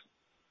dynamics.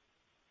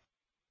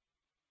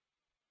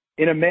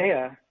 In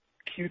EMEA,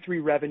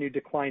 Q3 revenue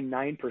declined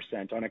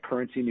 9% on a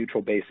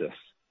currency-neutral basis,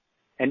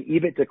 and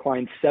EBIT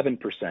declined 7%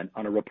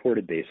 on a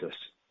reported basis.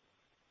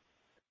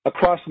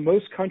 Across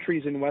most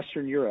countries in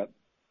Western Europe,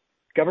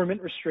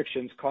 government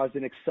restrictions caused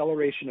an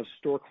acceleration of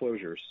store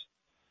closures,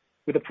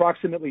 with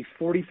approximately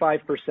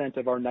 45%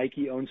 of our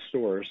Nike-owned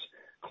stores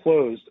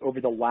closed over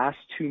the last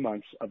 2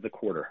 months of the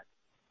quarter.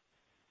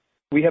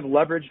 We have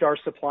leveraged our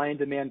supply and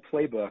demand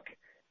playbook,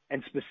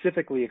 and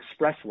specifically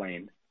Express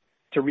Lane,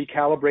 to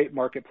recalibrate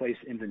marketplace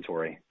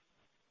inventory.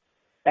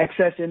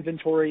 Excess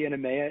inventory in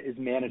EMEA is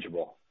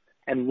manageable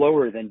and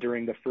lower than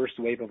during the first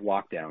wave of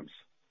lockdowns.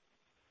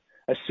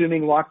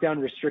 Assuming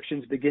lockdown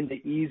restrictions begin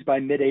to ease by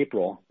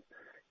mid-April,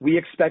 we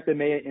expect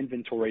EMEA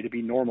inventory to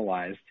be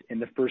normalized in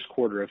the first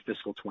quarter of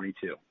fiscal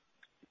 22.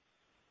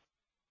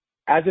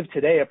 As of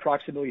today,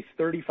 approximately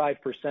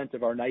 35%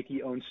 of our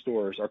Nike-owned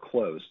stores are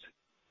closed,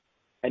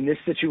 and this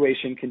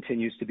situation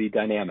continues to be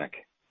dynamic.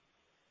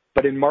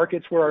 But in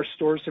markets where our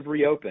stores have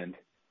reopened,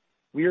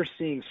 we are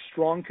seeing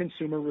strong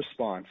consumer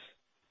response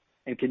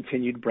and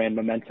continued brand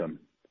momentum,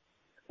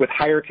 with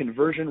higher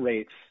conversion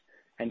rates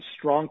and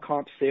strong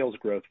comp sales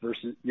growth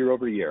versus year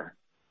over year,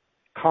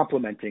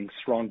 complementing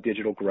strong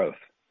digital growth.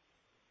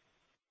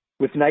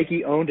 With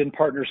Nike-owned and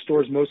partner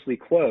stores mostly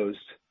closed,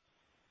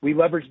 we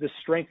leveraged the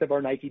strength of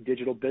our Nike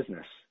digital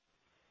business,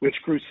 which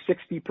grew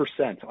 60%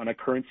 on a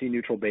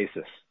currency-neutral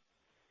basis,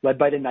 led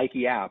by the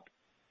Nike app,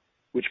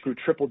 which grew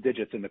triple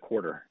digits in the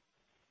quarter.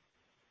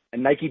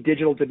 And Nike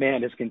digital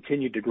demand has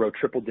continued to grow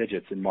triple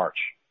digits in March.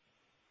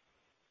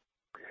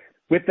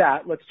 With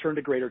that, let's turn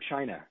to Greater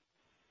China,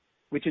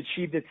 which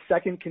achieved its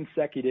second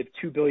consecutive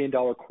 $2 billion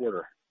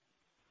quarter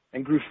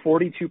and grew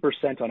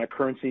 42% on a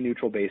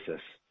currency-neutral basis,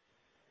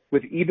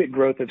 with EBIT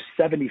growth of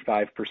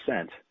 75%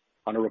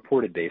 on a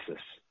reported basis.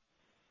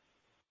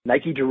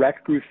 Nike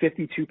Direct grew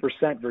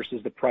 52% versus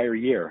the prior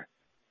year,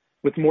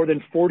 with more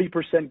than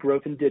 40%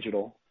 growth in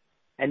digital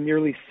and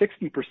nearly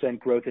 60%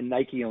 growth in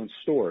Nike-owned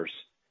stores,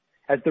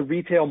 as the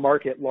retail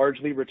market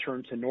largely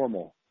returned to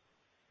normal,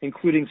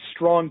 including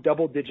strong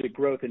double-digit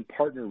growth in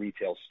partner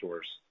retail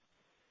stores,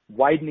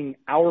 widening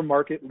our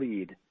market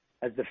lead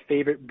as the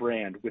favorite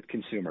brand with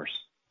consumers.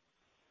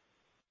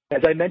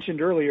 As I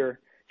mentioned earlier,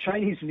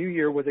 Chinese New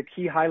Year was a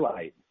key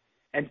highlight,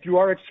 and through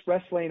our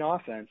Express Lane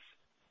offense,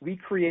 we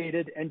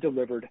created and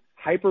delivered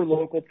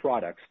hyper-local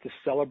products to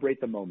celebrate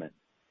the moment,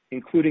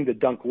 including the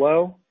Dunk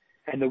Low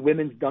and the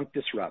Women's Dunk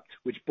Disrupt,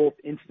 which both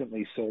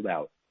instantly sold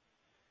out.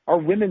 Our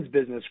women's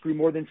business grew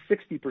more than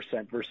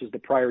 60% versus the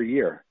prior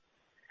year,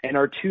 and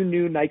our 2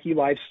 new Nike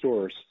Live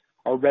stores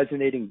are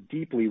resonating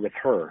deeply with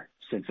her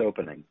since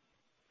opening.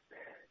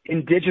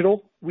 In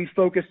digital, we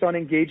focused on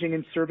engaging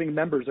and serving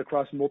members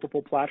across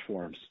multiple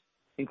platforms,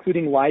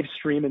 including live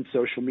stream and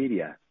social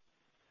media.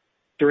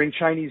 During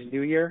Chinese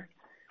New Year,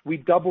 we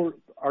doubled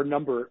our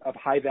number of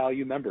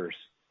high-value members,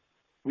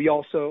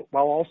 while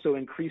also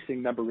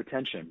increasing member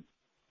retention.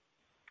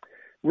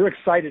 We're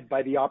excited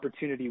by the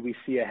opportunity we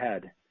see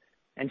ahead,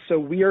 and so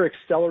we are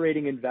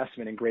accelerating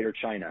investment in Greater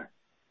China,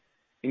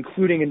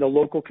 including in the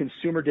local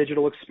consumer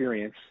digital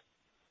experience,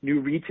 new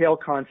retail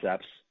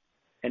concepts,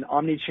 and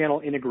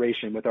omni-channel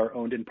integration with our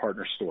owned and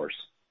partner stores.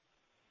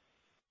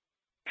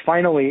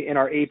 Finally, in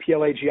our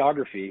APLA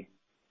geography,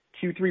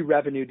 Q3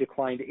 revenue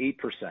declined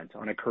 8%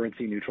 on a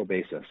currency-neutral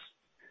basis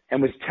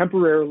and was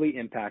temporarily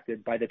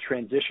impacted by the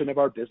transition of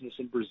our business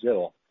in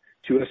Brazil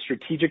to a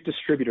strategic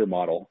distributor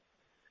model,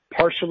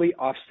 partially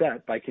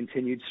offset by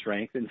continued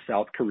strength in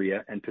South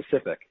Korea and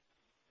Pacific.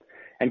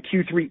 And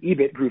Q3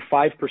 EBIT grew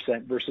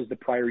 5% versus the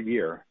prior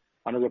year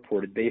on a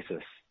reported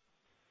basis.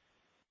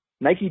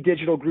 Nike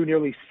Digital grew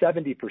nearly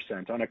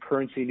 70% on a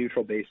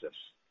currency-neutral basis,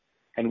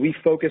 and we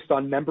focused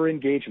on member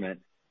engagement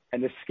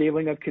and the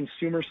scaling of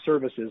consumer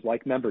services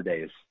like Member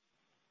Days.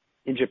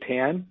 In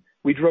Japan,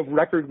 we drove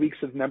record weeks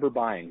of member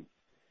buying,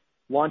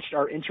 launched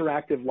our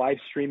interactive live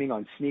streaming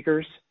on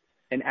sneakers,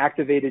 and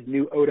activated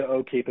new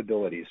O2O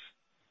capabilities.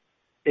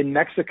 In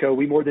Mexico,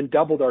 we more than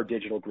doubled our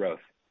digital growth,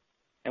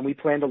 and we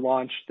plan to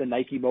launch the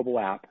Nike mobile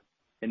app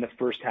in the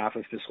first half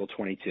of fiscal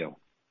 22.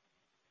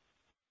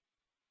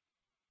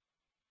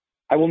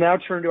 I will now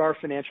turn to our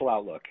financial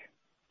outlook.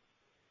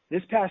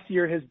 This past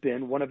year has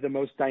been one of the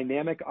most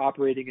dynamic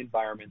operating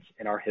environments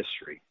in our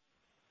history,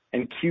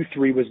 and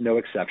Q3 was no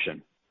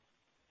exception.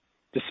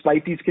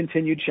 Despite these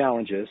continued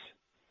challenges,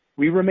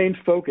 we remain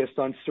focused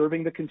on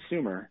serving the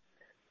consumer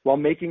while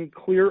making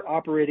clear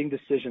operating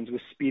decisions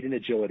with speed and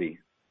agility.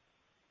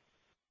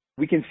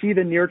 We can see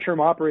the near-term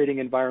operating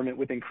environment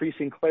with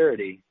increasing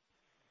clarity,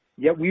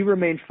 yet we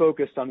remain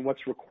focused on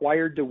what's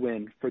required to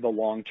win for the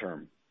long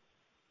term.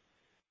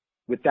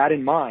 With that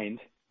in mind,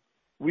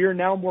 we are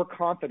now more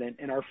confident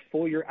in our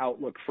full-year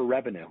outlook for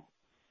revenue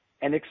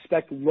and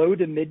expect low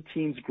to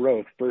mid-teens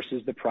growth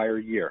versus the prior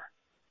year.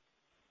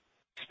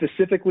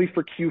 Specifically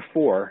for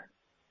Q4,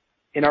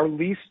 in our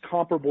least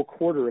comparable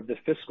quarter of the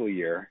fiscal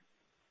year,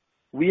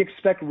 we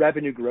expect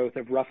revenue growth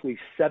of roughly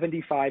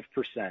 75%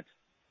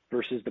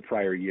 versus the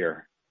prior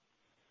year.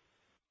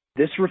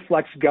 This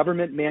reflects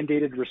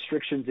government-mandated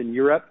restrictions in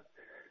Europe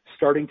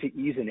starting to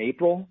ease in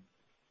April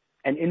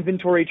and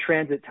inventory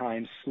transit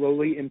times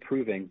slowly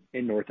improving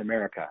in North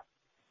America.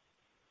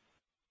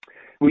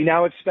 We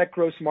now expect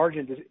gross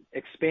margin to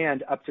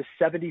expand up to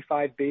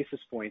 75 basis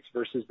points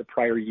versus the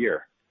prior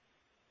year,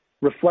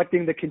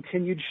 reflecting the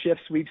continued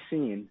shifts we've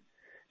seen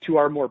to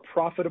our more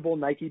profitable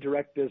Nike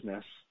Direct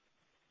business,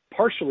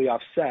 partially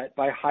offset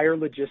by higher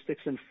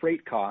logistics and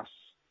freight costs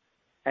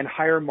and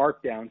higher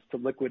markdowns to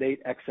liquidate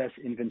excess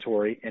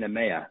inventory in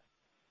EMEA.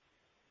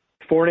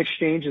 Foreign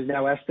exchange is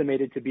now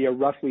estimated to be a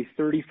roughly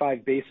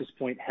 35 basis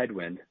point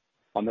headwind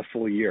on the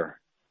full year.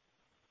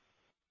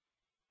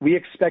 We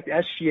expect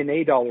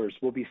SG&A dollars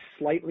will be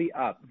slightly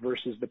up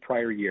versus the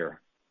prior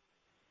year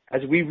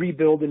as we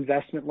rebuild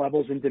investment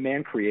levels in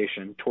demand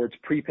creation towards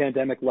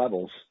pre-pandemic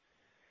levels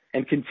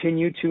and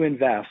continue to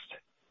invest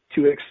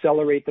to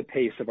accelerate the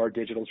pace of our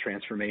digital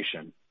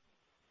transformation.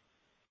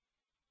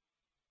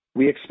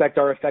 We expect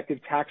our effective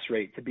tax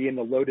rate to be in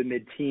the low to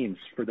mid-teens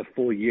for the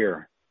full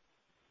year.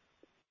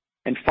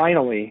 And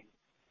finally,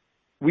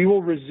 we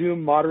will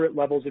resume moderate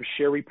levels of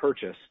share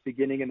repurchase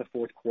beginning in the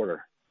fourth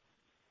quarter.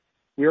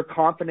 We are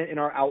confident in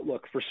our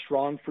outlook for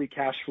strong free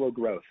cash flow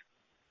growth,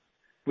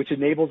 which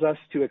enables us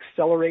to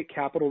accelerate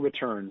capital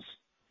returns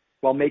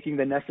while making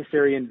the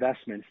necessary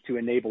investments to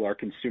enable our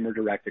consumer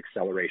direct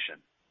acceleration.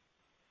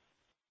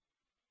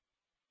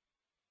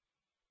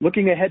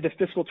 Looking ahead to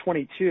fiscal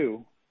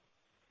 22,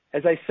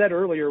 as I said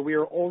earlier, we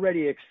are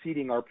already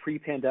exceeding our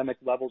pre-pandemic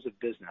levels of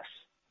business,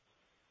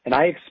 and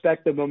I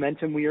expect the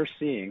momentum we are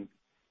seeing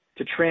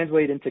to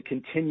translate into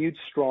continued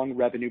strong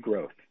revenue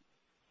growth.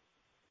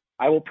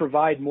 I will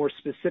provide more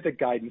specific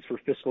guidance for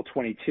fiscal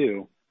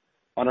 22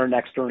 on our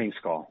next earnings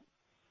call.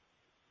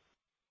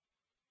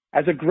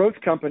 As a growth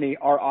company,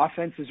 our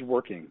offense is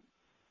working.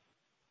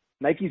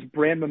 Nike's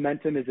brand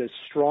momentum is as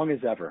strong as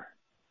ever.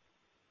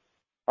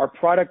 Our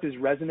product is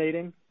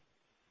resonating,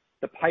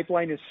 the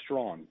pipeline is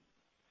strong,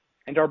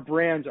 and our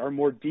brands are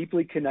more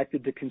deeply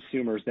connected to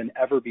consumers than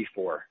ever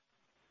before.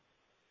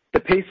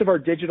 The pace of our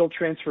digital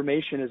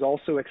transformation is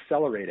also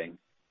accelerating,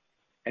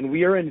 and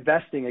we are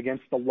investing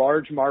against the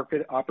large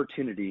market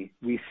opportunity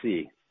we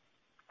see.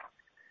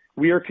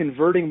 We are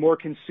converting more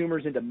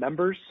consumers into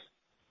members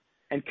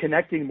and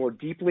connecting more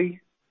deeply,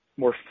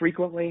 more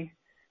frequently,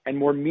 and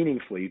more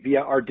meaningfully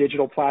via our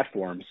digital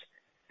platforms,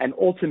 and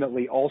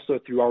ultimately also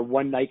through our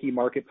One Nike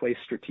Marketplace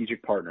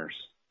strategic partners.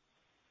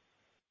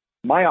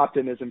 My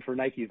optimism for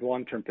Nike's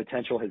long-term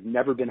potential has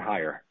never been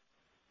higher.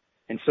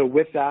 And so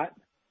with that,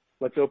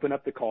 let's open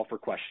up the call for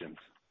questions.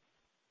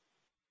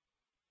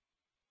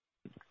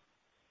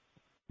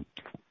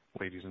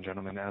 Ladies and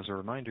gentlemen, as a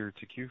reminder,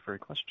 to queue for a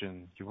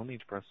question, you will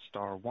need to press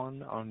star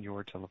 1 on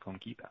your telephone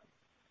keypad.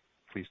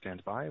 Please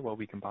stand by while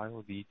we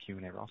compile the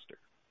Q&A roster.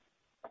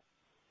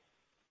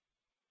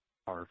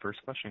 Our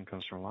first question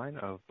comes from the line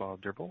of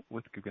Bob Drbul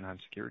with Guggenheim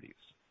Securities.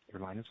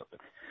 Your line is open.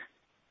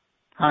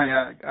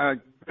 Hi,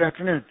 good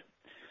afternoon.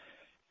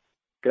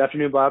 Good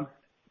afternoon, Bob.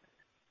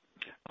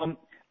 I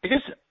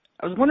guess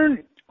I was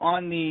wondering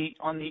on the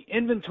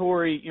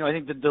inventory, I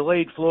think the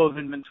delayed flow of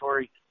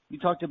inventory, you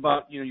talked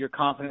about, your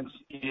confidence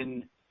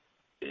in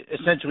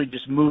essentially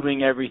just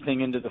moving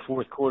everything into the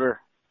fourth quarter.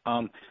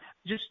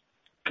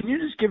 Can you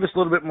just give us a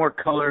little bit more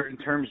color in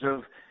terms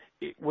of,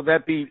 will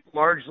that be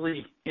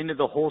largely into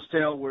the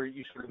wholesale where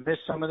you sort of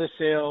missed some of the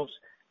sales?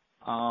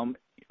 Or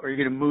are you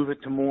going to move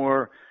it to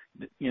more,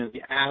 the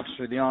apps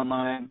or the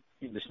online,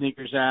 the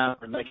sneakers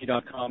app or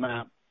Nike.com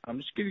app?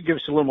 Just give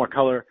us a little more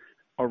color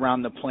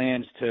around the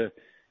plans to,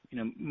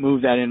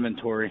 move that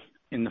inventory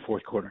in the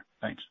fourth quarter.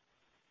 Thanks.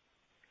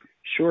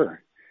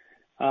 Sure.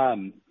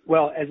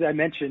 Well, as I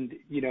mentioned,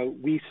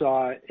 we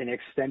saw an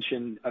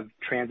extension of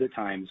transit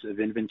times of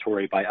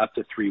inventory by up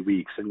to 3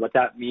 weeks. And what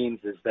that means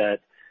is that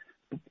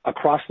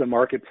across the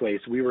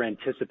marketplace, we were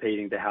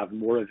anticipating to have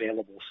more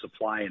available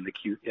supply in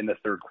the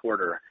third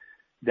quarter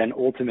than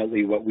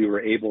ultimately what we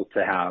were able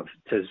to have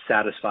to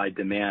satisfy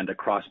demand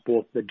across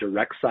both the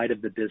direct side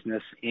of the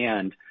business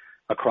and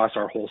across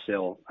our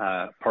wholesale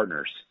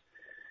partners.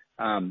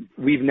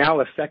 We've now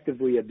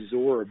effectively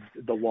absorbed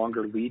the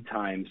longer lead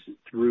times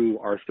through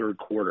our third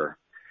quarter.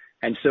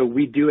 And so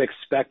we do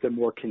expect a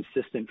more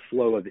consistent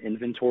flow of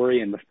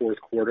inventory in the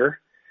fourth quarter,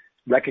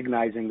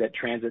 recognizing that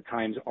transit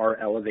times are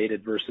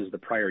elevated versus the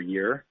prior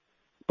year,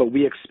 but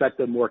we expect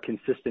a more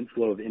consistent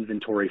flow of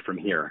inventory from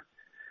here.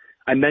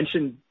 I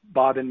mentioned,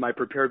 Bob, in my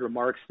prepared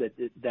remarks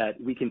that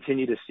we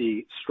continue to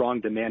see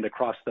strong demand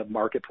across the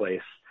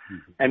marketplace.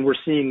 Mm-hmm. And we're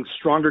seeing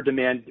stronger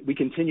demand. We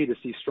continue to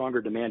see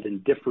stronger demand in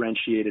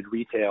differentiated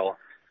retail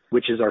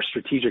which is our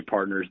strategic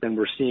partners, then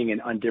we're seeing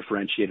an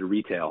undifferentiated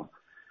retail.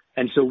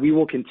 And so we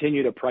will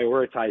continue to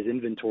prioritize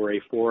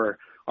inventory for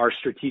our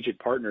strategic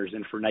partners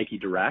and for Nike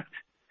Direct.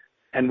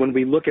 And when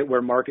we look at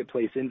where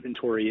marketplace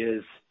inventory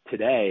is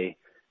today,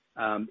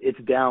 it's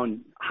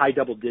down high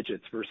double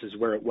digits versus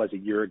where it was a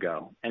year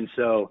ago. And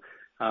so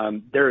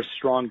there is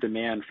strong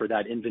demand for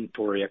that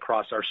inventory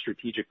across our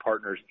strategic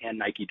partners and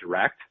Nike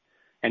Direct.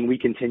 And we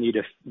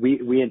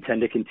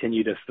intend to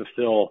continue to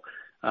fulfill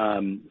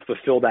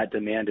that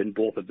demand in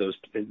both of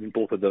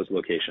those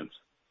locations.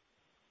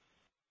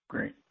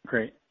 Great.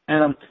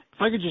 And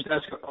if I could just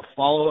ask a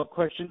follow-up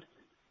question.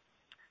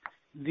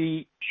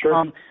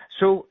 Sure.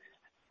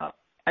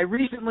 I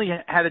recently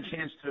had a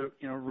chance to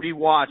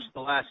rewatch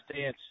The Last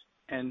Dance,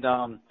 and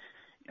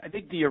I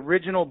think the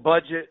original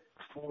budget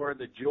for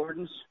the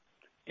Jordans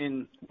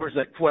was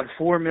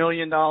 $4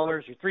 million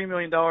or $3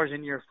 million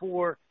in year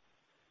 4.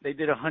 They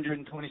did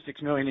 $126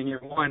 million in year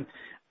 1.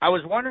 I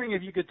was wondering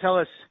if you could tell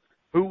us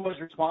who was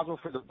responsible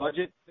for the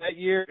budget that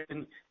year,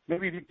 and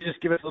maybe if you could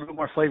just give us a little bit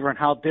more flavor on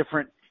how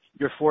different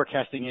your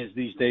forecasting is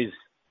these days.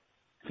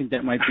 I think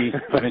that might be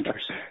of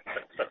interest.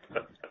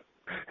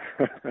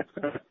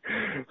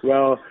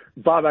 Well,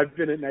 Bob, I've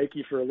been at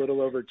Nike for a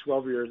little over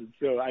 12 years, and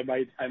so I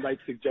might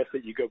suggest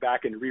that you go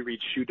back and reread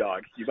Shoe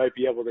Dog. You might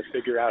be able to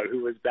figure out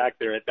who was back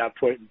there at that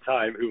point in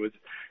time, who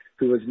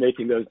was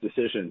making those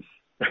decisions.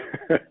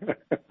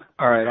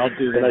 All right, I'll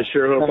do that. And I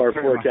sure hope our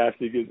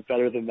forecasting is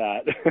better than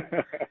that.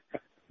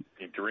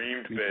 He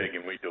dreamed big,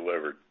 and we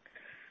delivered.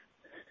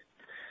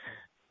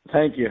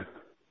 Thank you.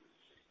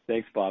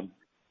 Thanks, Bob.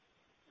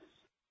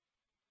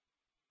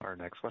 Our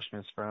next question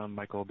is from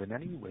Michael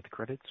Binetti with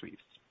Credit Suisse.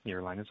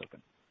 Your line is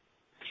open.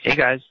 Hey,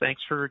 guys.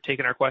 Thanks for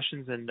taking our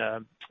questions. And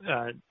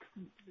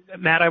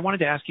Matt, I wanted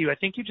to ask you, I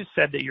think you just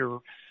said that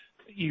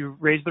you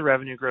raised the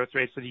revenue growth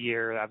rate for the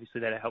year.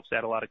 Obviously, that helps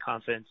add a lot of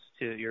confidence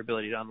to your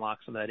ability to unlock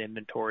some of that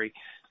inventory.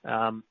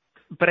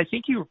 But I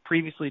think you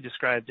previously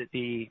described that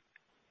the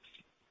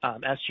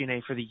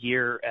SG&A for the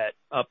year at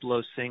up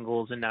low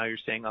singles, and now you're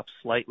saying up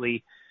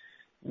slightly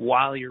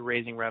while you're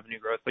raising revenue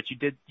growth. But you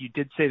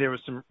did say there was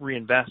some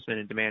reinvestment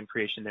in demand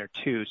creation there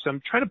too. So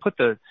I'm trying to put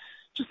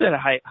just at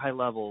a high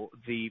level,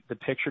 the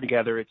picture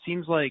together. It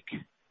seems like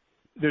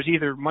there's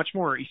either much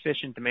more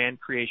efficient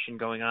demand creation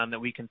going on that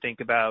we can think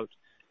about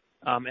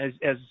as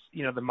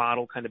the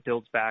model kind of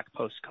builds back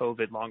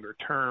post-COVID longer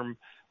term,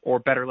 or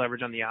better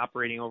leverage on the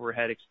operating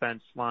overhead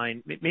expense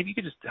line. Maybe you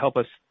could just help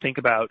us think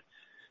about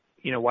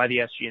why the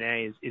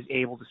SG&A is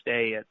able to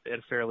stay at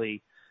a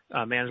fairly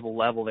manageable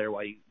level there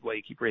while you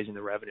keep raising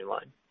the revenue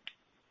line.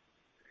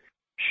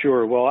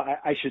 Sure. Well,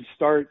 I should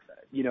start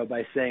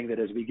by saying that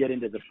as we get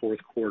into the fourth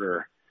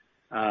quarter,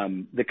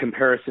 the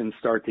comparisons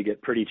start to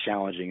get pretty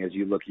challenging as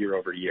you look year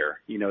over year.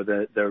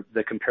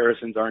 The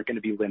comparisons aren't going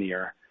to be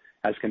linear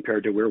as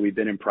compared to where we've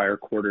been in prior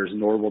quarters,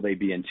 nor will they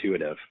be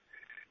intuitive.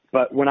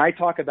 But when I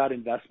talk about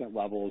investment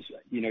levels,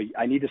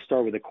 I need to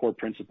start with a core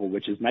principle,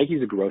 which is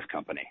Nike's a growth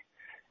company.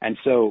 And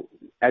so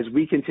as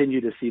we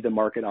continue to see the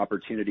market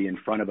opportunity in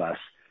front of us,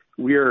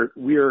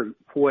 we're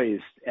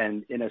poised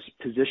and in a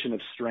position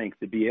of strength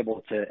to be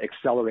able to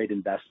accelerate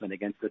investment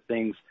against the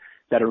things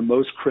that are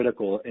most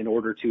critical in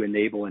order to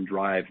enable and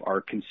drive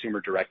our consumer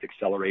direct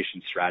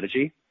acceleration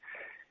strategy.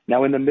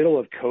 Now, in the middle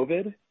of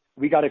COVID,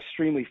 we got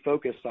extremely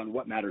focused on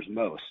what matters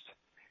most.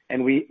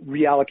 And we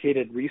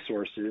reallocated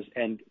resources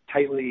and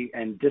tightly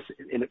and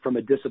from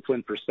a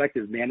disciplined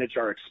perspective, managed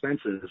our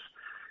expenses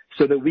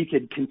so that we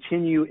could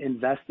continue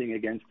investing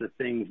against the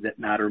things that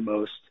matter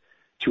most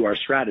to our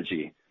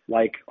strategy,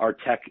 like our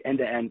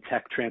end-to-end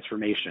tech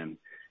transformation,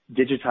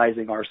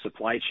 digitizing our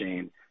supply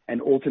chain,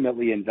 and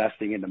ultimately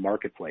investing in the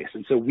marketplace.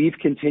 And so we've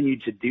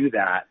continued to do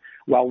that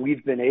while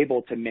we've been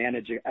able to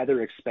manage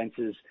other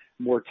expenses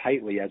more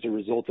tightly as a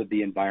result of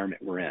the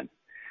environment we're in.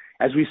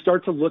 As we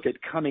start to look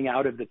at coming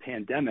out of the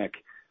pandemic,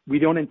 we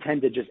don't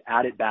intend to just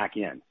add it back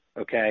in,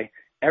 okay?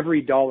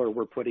 Every dollar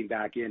we're putting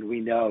back in, we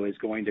know is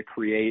going to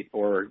create,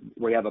 or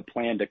we have a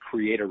plan to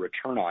create a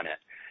return on it.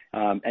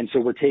 And so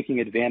we're taking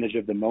advantage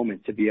of the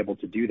moment to be able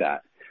to do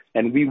that.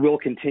 And we will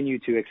continue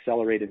to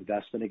accelerate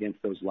investment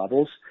against those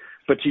levels.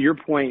 But to your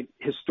point,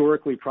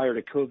 historically prior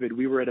to COVID,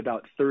 we were at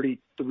about 33%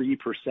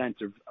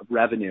 of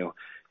revenue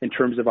in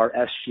terms of our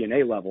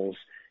SG&A levels.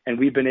 And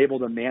we've been able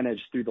to manage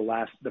through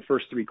the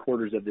first 3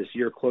 quarters of this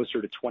year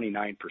closer to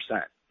 29%.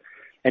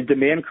 And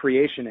demand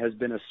creation has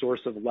been a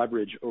source of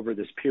leverage over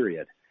this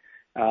period.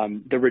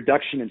 The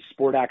reduction in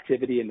sport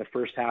activity in the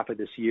first half of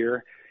this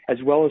year, as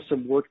well as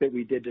some work that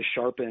we did to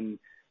sharpen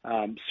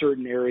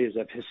certain areas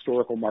of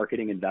historical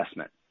marketing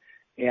investment.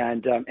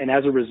 And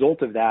as a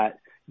result of that,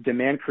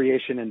 demand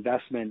creation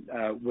investment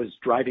was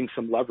driving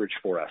some leverage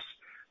for us.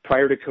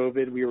 Prior to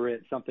COVID, we were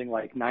at something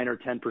like 9 or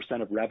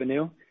 10% of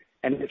revenue,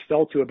 and it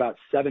fell to about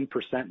 7%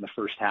 in the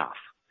first half.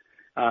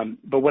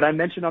 But what I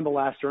mentioned on the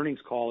last earnings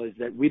call is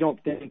that we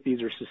don't think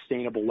these are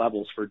sustainable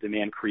levels for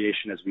demand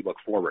creation as we look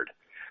forward.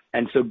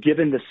 And so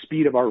given the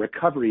speed of our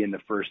recovery in the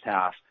first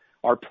half,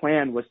 our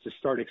plan was to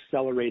start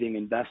accelerating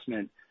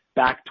investment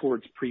back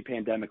towards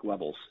pre-pandemic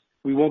levels.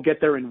 We won't get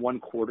there in one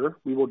quarter.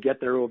 We will get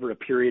there over a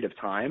period of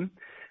time.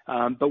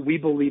 But we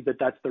believe that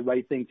that's the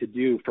right thing to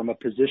do from a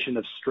position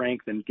of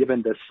strength and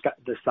given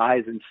the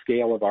size and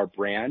scale of our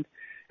brand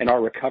and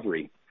our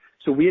recovery.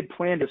 So we had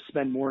planned to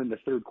spend more in the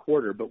third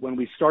quarter, but when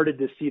we started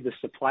to see the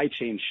supply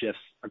chain shifts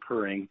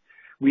occurring,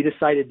 we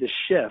decided to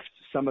shift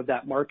some of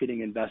that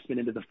marketing investment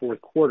into the fourth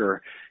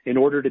quarter in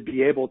order to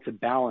be able to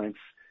balance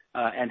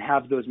and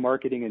have those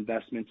marketing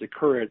investments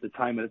occur at the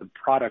time that the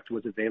product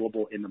was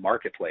available in the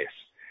marketplace.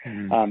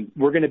 Mm-hmm.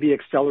 We're going to be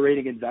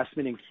accelerating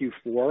investment in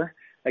Q4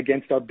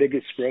 against our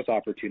biggest growth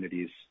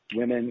opportunities,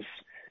 women's.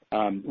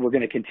 We're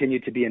going to continue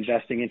to be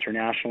investing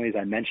internationally, as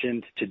I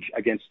mentioned.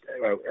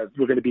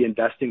 We're going to be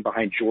investing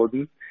behind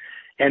Jordan,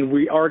 and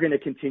we are going to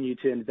continue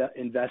to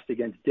invest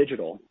against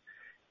digital.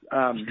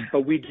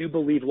 But we do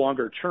believe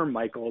longer term,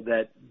 Michael,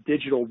 that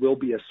digital will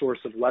be a source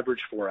of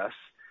leverage for us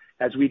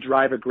as we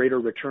drive a greater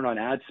return on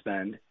ad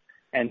spend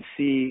and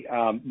see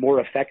more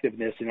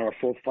effectiveness in our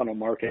full funnel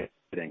marketing.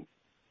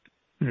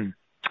 Hmm.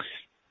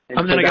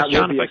 And so that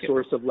will be a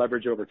source of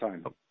leverage over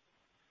time.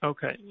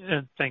 Okay.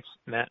 Thanks,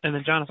 Matt. And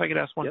then, John, if I could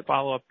ask one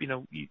follow-up.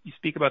 You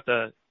speak about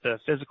the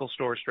physical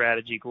store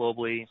strategy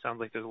globally. It sounds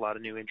like there's a lot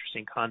of new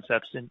interesting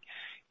concepts. And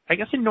I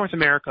guess in North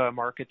America, a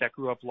market that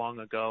grew up long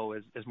ago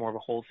as more of a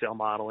wholesale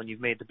model, and you've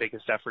made the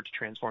biggest effort to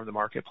transform the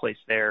marketplace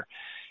there.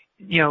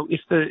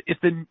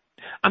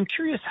 I'm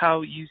curious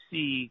how you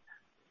see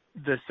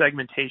the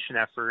segmentation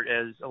effort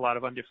as a lot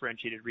of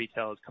undifferentiated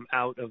retail has come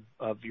out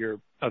of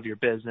your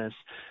business,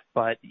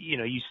 but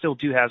you still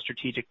do have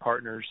strategic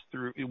partners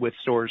with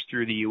stores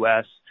through the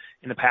U.S.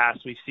 In the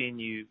past, we've seen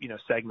you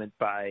segment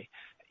by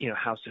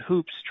House of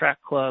Hoops,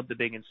 Track Club, the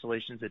big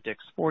installations at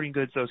Dick's Sporting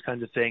Goods, those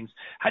kinds of things.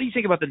 How do you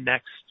think about the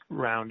next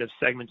round of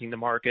segmenting the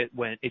market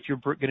if you're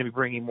going to be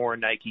bringing more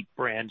Nike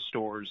brand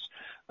stores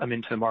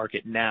into the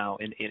market now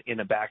in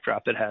a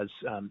backdrop that has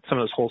some of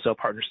those wholesale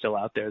partners still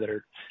out there that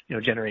are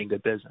generating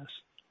good business?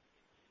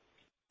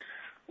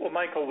 Well,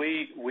 Michael,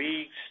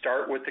 we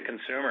start with the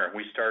consumer.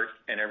 We start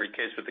in every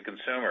case with the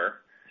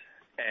consumer,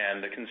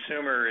 and the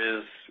consumer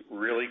is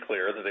really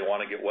clear that they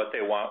want to get what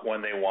they want,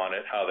 when they want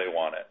it, how they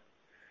want it.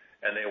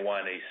 And they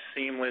want a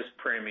seamless,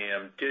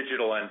 premium,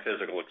 digital and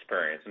physical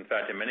experience. In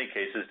fact, in many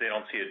cases, they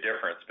don't see a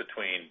difference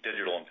between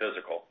digital and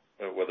physical,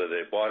 whether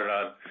they bought it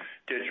on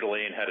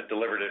digitally and had it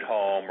delivered at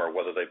home, or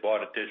whether they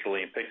bought it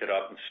digitally and picked it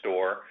up in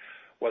store,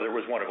 whether it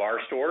was one of our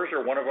stores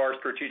or one of our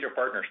strategic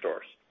partner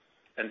stores.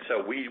 And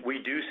so we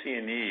do see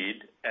a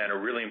need and a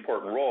really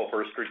important role for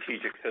a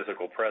strategic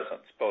physical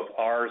presence, both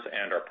ours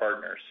and our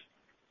partners.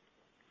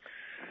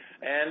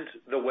 And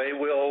the way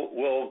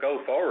we'll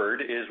go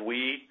forward is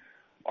we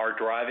are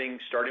driving,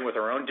 starting with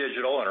our own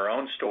digital and our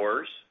own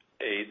stores,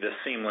 the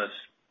seamless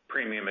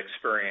premium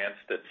experience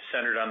that's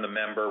centered on the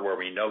member, where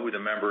we know who the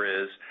member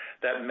is.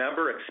 That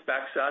member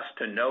expects us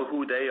to know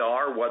who they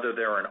are, whether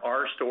they're in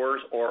our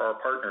stores or our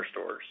partner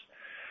stores.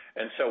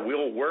 And so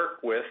we'll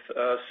work with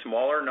a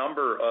smaller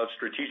number of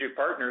strategic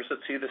partners that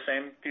see the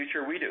same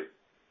future we do,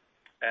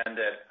 and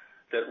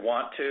that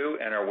want to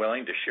and are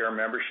willing to share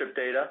membership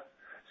data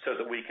so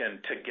that we can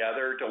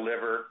together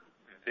deliver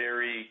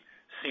very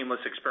seamless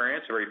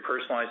experience, a very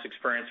personalized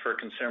experience for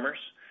consumers.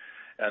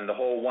 And the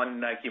whole One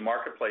Nike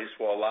marketplace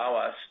will allow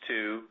us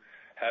to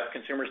have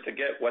consumers to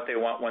get what they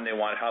want, when they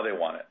want, how they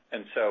want it.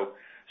 And so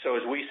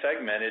as we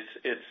segment,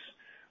 it's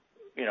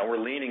we're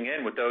leaning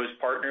in with those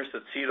partners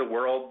that see the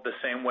world the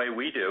same way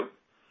we do.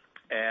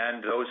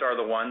 And those are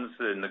the ones,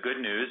 and the good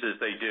news is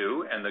they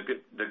do, and the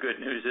good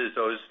news is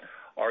those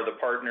are the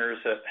partners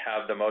that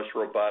have the most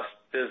robust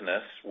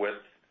business with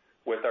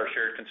our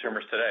shared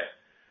consumers today.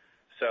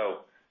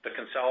 So the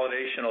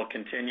consolidation will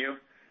continue,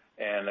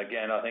 and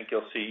again, I think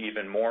you'll see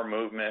even more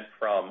movement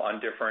from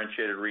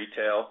undifferentiated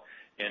retail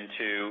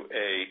into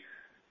a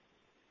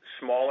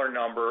smaller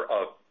number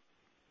of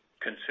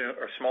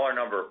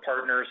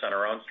partners and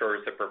our own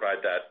stores that provide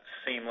that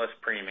seamless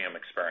premium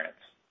experience.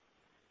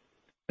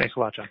 Thanks a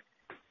lot, John.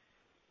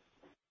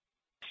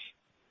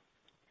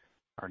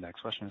 Our next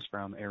question is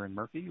from Erinn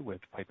Murphy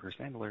with Piper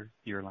Sandler.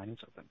 Your line is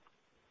open.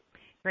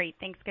 Great.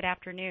 Thanks. Good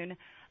afternoon.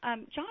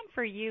 John,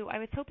 for you, I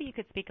was hoping you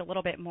could speak a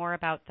little bit more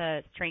about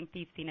the strength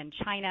you've seen in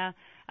China,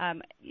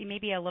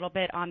 maybe a little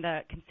bit on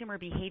the consumer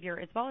behavior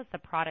as well as the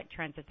product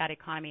trends that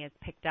economy has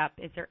picked up.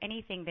 Is there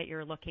anything that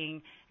you're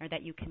looking or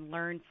that you can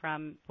learn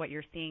from what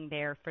you're seeing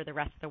there for the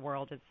rest of the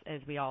world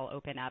as we all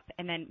open up?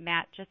 And then,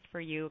 Matt, just for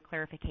you,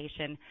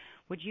 clarification,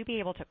 would you be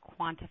able to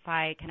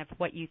quantify kind of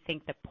what you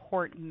think the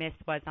port miss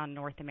was on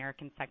North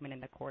American segment in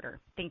the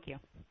quarter? Thank you.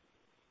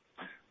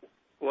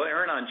 Well,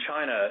 Erinn, on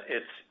China,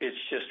 it's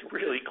just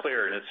really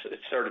clear, and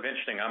it's sort of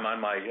interesting. I'm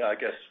on my,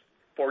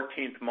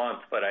 14th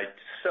month, but I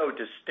so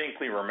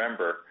distinctly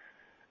remember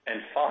and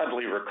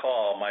fondly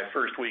recall my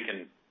first week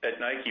at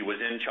Nike was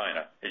in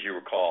China, as you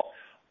recall,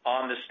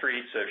 on the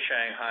streets of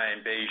Shanghai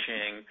and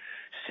Beijing,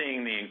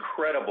 seeing the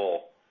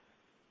incredible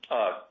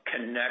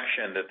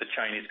connection that the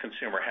Chinese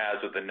consumer has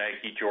with the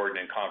Nike,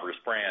 Jordan, and Converse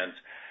brands,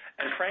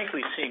 and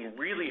frankly, seeing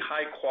really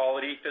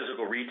high-quality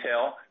physical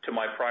retail.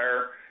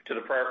 To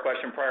the prior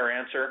question, prior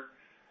answer,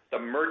 the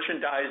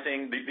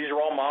merchandising. These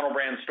are all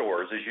monobrand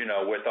stores, as you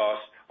know, with us,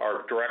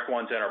 our direct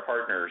ones and our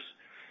partners.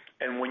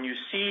 And when you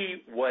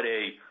see what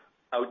a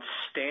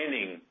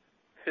outstanding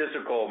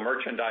physical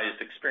merchandised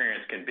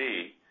experience can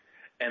be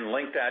and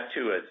link that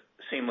to a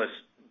seamless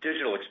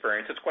digital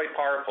experience, it's quite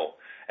powerful.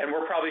 And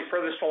we're probably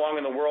furthest along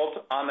in the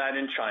world on that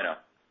in China.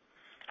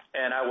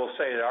 And I will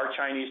say that our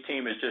Chinese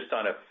team has just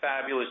done a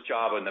fabulous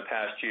job in the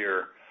past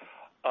year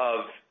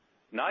of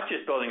not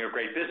just building a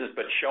great business,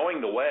 but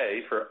showing the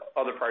way for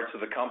other parts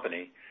of the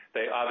company.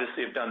 They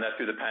obviously have done that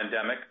through the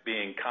pandemic,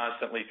 being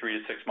constantly 3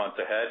 to 6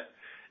 months ahead,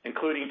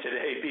 including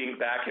today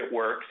being back at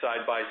work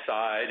side by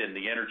side and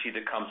the energy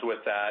that comes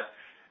with that,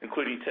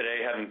 including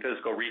today having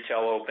physical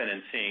retail open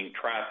and seeing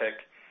traffic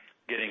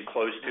getting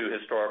close to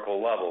historical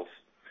levels.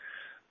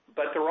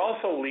 But they're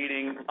also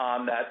leading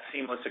on that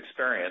seamless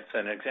experience.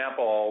 An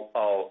example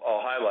I'll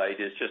highlight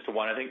is just the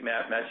one, I think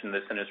Matt mentioned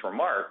this in his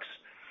remarks.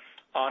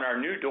 On our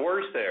new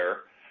doors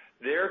there,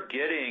 they're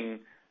getting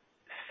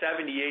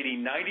 70,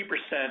 80,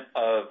 90%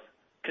 of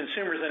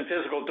consumers in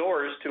physical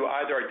doors to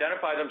either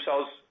identify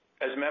themselves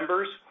as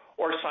members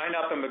or sign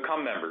up and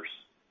become members.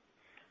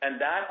 And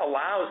that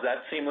allows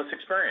that seamless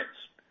experience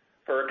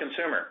for a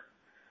consumer.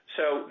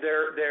 So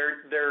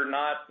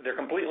they're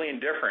completely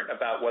indifferent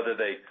about whether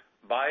they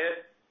buy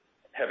it,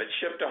 have it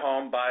shipped to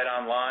home, buy it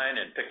online,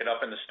 and pick it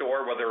up in the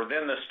store, whether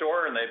they're in the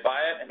store and they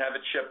buy it and have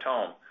it shipped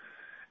home.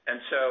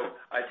 And so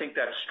I think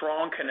that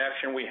strong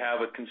connection we have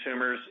with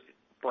consumers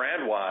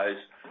brand-wise,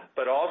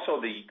 but also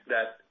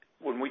that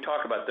when we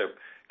talk about the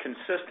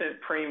consistent,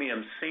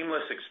 premium,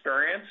 seamless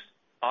experience,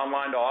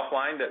 online to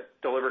offline, that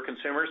deliver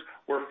consumers,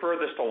 we're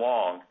furthest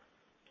along.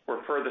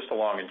 We're furthest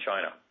along in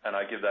China, and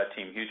I give that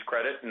team huge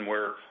credit, and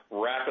we're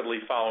rapidly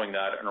following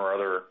that in our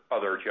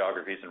other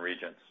geographies and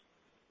regions.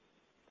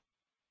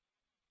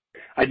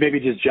 I'd maybe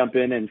just jump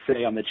in and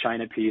say on the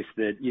China piece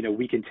that,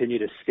 we continue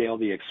to scale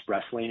the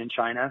express lane in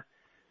China.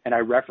 And I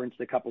referenced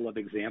a couple of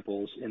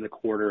examples in the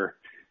quarter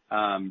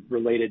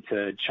related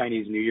to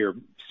Chinese New Year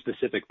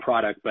specific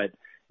product, but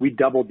we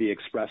doubled the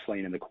express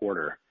lane in the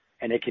quarter.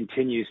 And it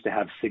continues to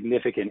have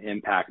significant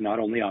impact, not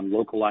only on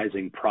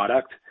localizing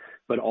product,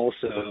 but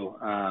also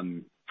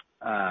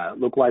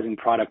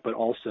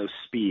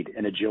speed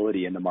and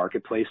agility in the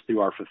marketplace through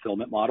our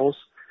fulfillment models.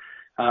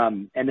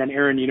 And then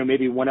Aaron,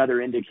 maybe one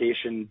other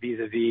indication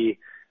vis-a-vis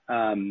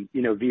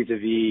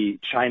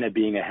China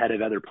being ahead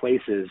of other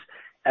places,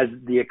 as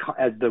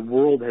the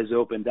world has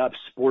opened up,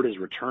 sport is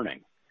returning.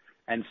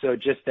 And so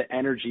just the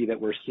energy that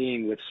we're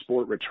seeing with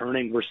sport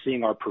returning, we're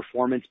seeing our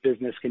performance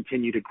business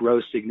continue to grow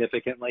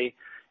significantly,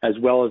 as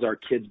well as our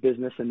kids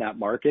business in that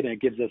market. And it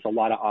gives us a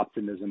lot of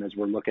optimism as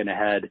we're looking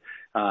ahead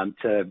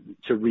to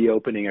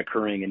reopening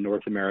occurring in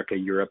North America,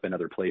 Europe, and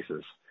other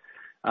places.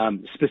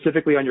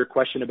 Specifically on your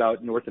question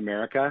about North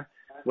America,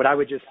 what I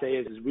would just say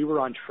is we were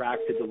on track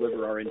to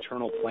deliver our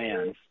internal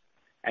plans,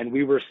 and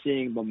we were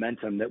seeing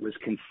momentum that was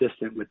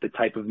consistent with the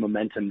type of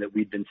momentum that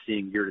we've been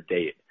seeing year to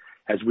date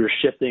as we're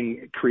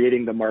shifting,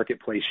 creating the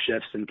marketplace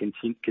shifts and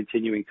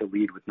continuing to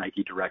lead with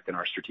Nike Direct and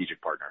our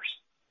strategic partners.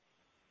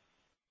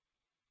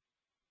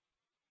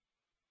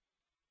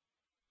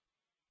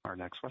 Our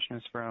next question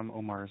is from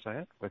Omar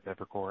Saad with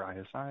Evercore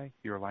ISI.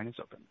 Your line is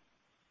open.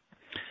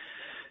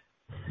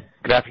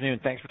 Good afternoon.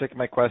 Thanks for taking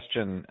my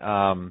question.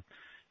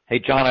 Hey,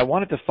 John, I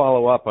wanted to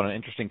follow up on an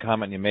interesting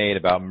comment you made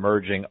about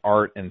merging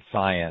art and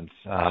science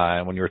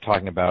when you were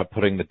talking about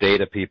putting the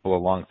data people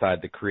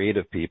alongside the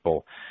creative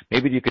people.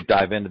 Maybe you could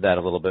dive into that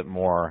a little bit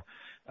more,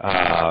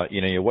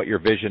 what your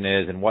vision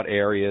is and what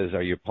areas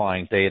are you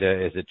applying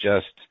data. Is it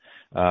just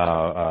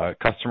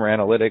customer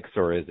analytics,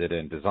 or is it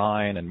in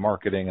design and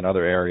marketing and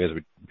other areas?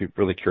 We'd be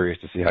really curious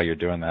to see how you're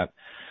doing that.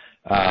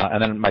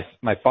 And then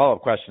my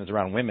follow-up question is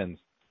around women's.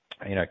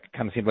 It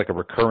kind of seems like a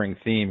recurring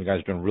theme. You guys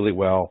are doing really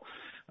well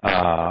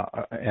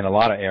in a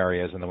lot of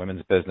areas in the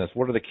women's business.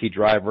 What are the key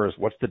drivers?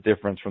 What's the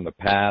difference from the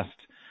past?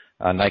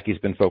 Nike's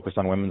been focused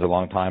on women's a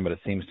long time, but it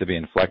seems to be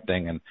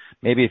inflecting. And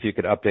maybe if you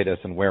could update us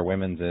on where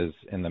women's is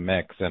in the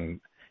mix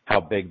and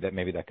how big that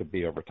maybe that could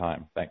be over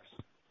time. Thanks.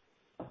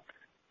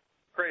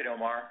 Great,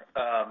 Omar.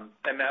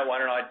 And Matt, why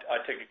don't I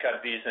take a cut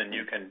of these and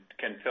you can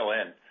fill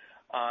in.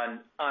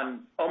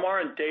 On Omar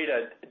and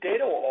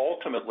data will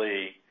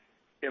ultimately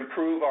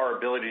improve our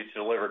ability to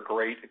deliver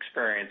great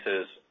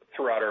experiences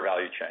throughout our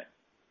value chain.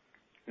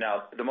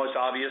 Now, the most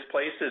obvious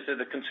place is in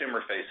the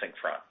consumer-facing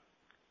front,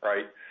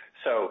 right?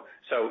 So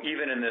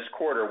even in this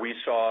quarter, we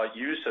saw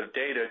use of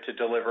data to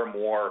deliver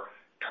more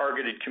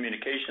targeted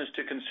communications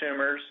to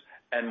consumers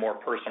and more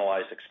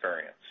personalized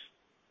experience.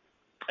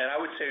 And I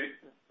would say,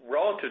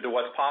 relative to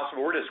what's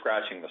possible, we're just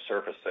scratching the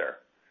surface there.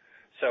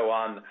 So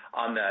on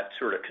that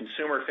sort of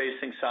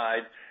consumer-facing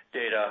side,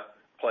 data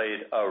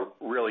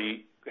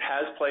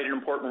has played an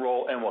important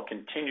role and will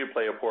continue to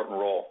play an important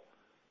role.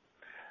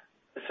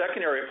 The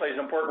second area that plays an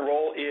important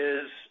role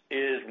is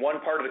one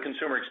part of the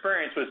consumer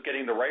experience was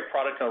getting the right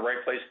product in the right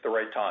place at the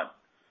right time.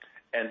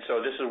 And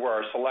so this is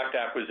where our Select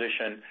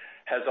acquisition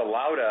has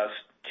allowed us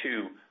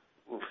to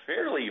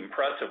fairly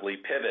impressively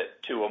pivot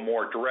to a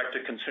more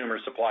direct-to-consumer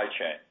supply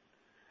chain.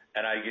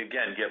 And I,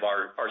 again, give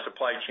our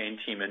supply chain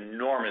team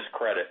enormous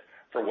credit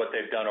for what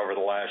they've done over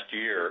the last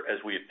year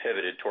as we've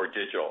pivoted toward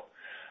digital.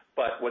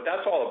 But what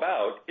that's all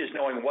about is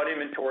knowing what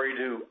inventory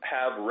to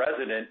have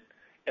resident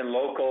in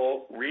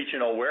local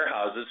regional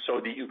warehouses so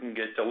that you can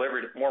get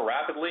delivered more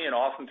rapidly and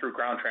often through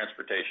ground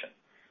transportation.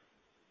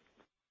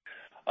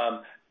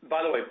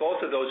 By the way,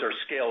 both of those are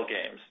scale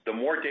games. The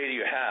more data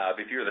you have,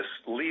 if you're the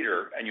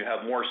leader and you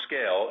have more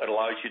scale, it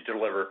allows you to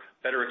deliver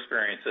better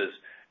experiences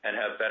and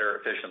have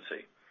better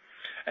efficiency.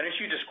 And as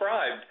you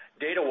described,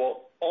 data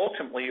will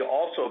ultimately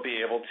also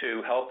be able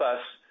to help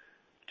us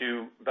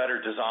do better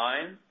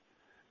design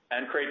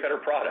and create better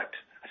product.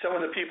 Some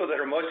of the people that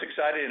are most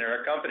excited in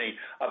our company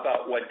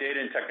about what data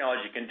and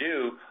technology can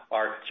do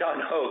are John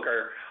Hoke,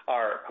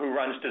 who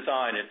runs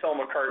design, and Phil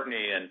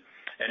McCartney, and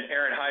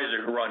Aaron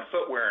Heiser, who run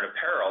footwear and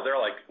apparel. They're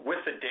like,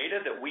 with the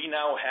data that we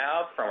now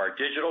have from our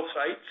digital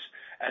sites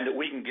and that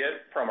we can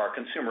get from our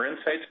consumer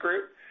insights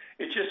group,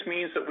 it just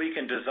means that we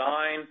can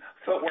design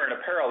footwear and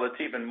apparel that's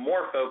even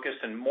more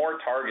focused and more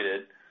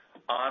targeted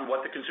on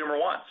what the consumer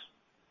wants.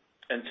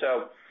 And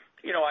so,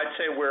 I'd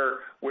say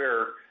we're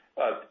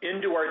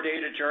into our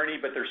data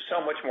journey, but there's so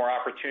much more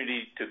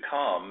opportunity to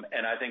come,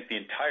 and I think the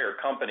entire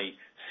company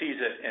sees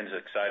it and is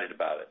excited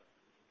about it.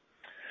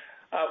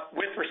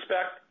 With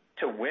respect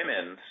to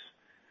women's,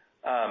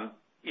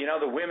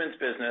 the women's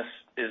business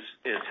is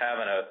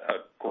having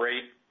a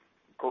great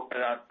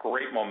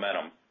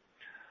momentum.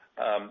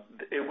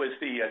 It was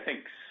the, I think,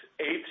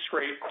 8th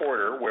straight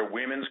quarter where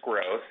women's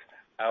growth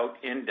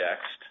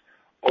out-indexed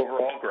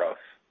overall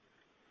growth.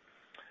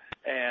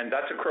 And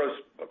that's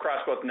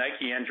across both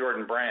Nike and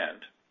Jordan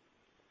Brand.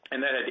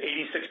 And that had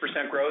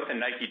 86% growth in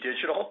Nike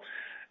Digital,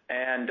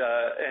 and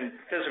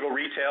physical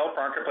retail,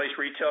 marketplace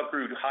retail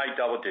grew high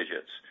double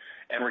digits.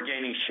 And we're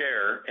gaining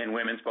share in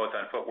women's both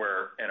on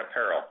footwear and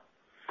apparel.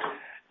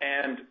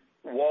 And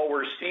while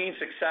we're seeing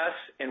success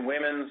in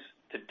women's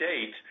to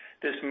date,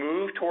 this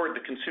move toward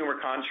the consumer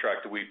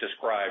construct that we've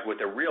described with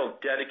a real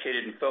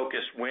dedicated and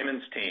focused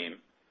women's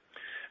team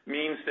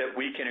means that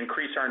we can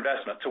increase our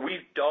investment. So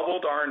we've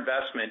doubled our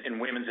investment in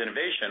women's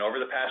innovation over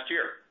the past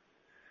year,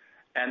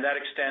 and that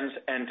extends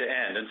end to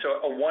end. And so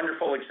a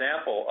wonderful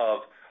example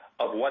of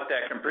what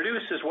that can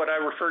produce is what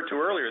I referred to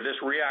earlier, this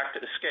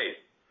React Escape.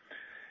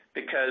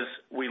 Because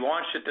we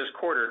launched it this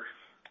quarter,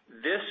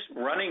 this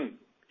running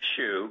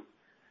shoe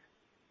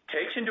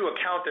takes into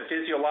account the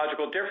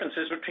physiological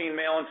differences between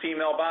male and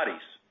female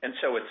bodies. And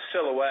so its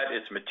silhouette,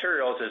 its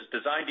materials, its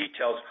design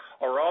details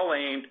are all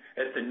aimed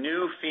at the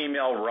new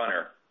female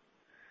runner.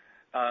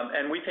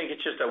 And we think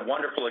it's just a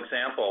wonderful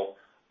example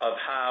of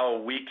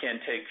how we can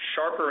take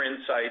sharper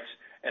insights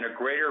and a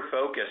greater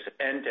focus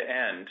end to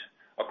end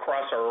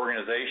across our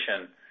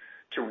organization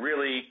to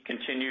really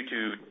continue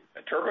to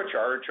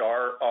turbocharge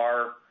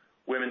our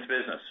women's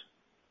business.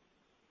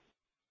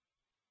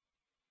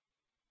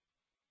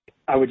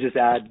 I would just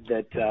add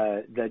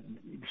that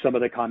some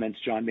of the comments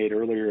John made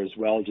earlier as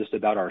well, just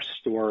about our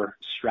store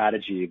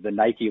strategy. The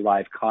Nike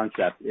Live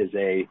concept is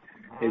a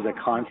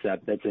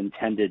concept that's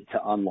intended to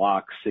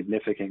unlock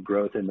significant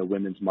growth in the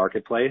women's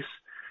marketplace.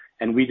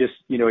 And we just,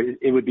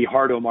 it would be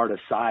hard, Omar, to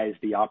size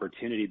the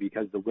opportunity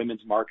because the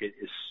women's market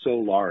is so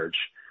large.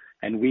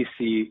 And we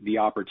see the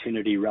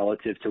opportunity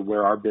relative to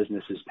where our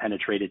business is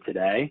penetrated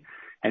today.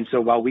 And so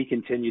while we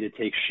continue to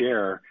take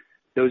share,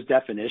 those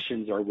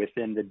definitions are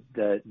within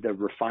the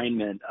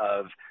refinement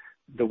of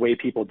the way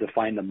people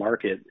define the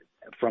market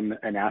from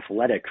an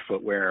athletic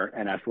footwear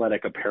and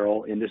athletic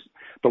apparel industry.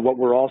 But what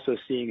we're also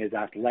seeing is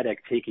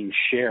athletic taking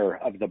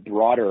share of the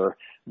broader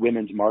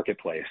women's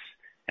marketplace.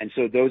 And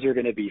so those are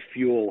going to be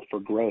fuel for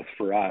growth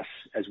for us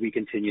as we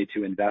continue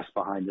to invest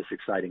behind this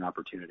exciting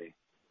opportunity.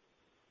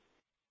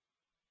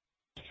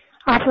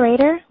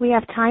 Operator, we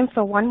have time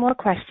for one more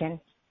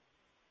question.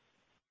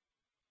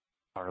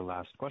 Our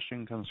last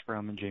question comes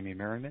from Jamie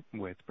Merriman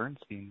with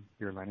Bernstein.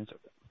 Your line is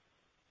open.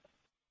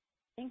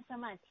 Thanks so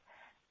much.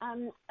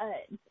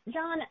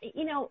 John,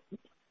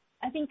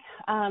 I think,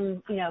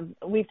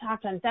 we've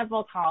talked on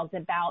several calls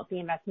about the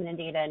investment in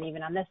data and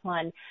even on this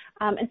one.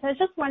 And so I was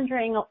just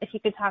wondering if you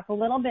could talk a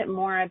little bit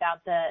more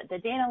about the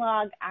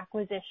Datalog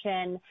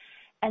acquisition.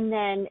 And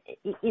then,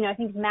 I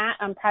think Matt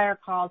on prior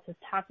calls has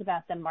talked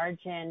about the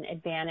margin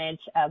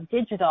advantage of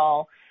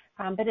digital.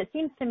 But it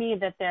seems to me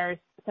that there's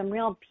some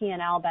real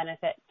P&L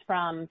benefits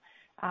from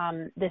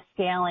the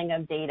scaling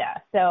of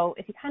data. So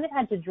if you kind of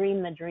had to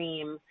dream the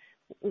dream,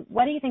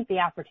 what do you think the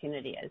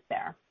opportunity is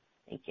there?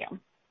 Thank you.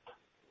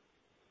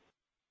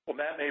 Well,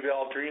 Matt, maybe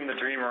I'll dream the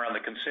dream around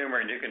the consumer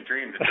and you can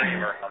dream the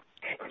dream around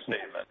the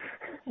statement.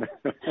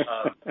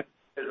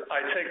 I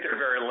think they're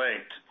very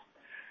linked.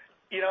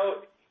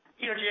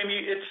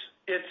 Jamie,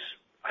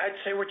 I'd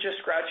say we're just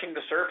scratching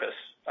the surface.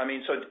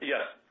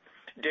 Yes,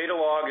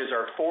 Datalog is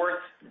our 4th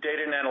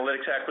data and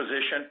analytics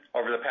acquisition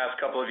over the past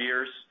couple of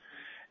years,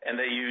 and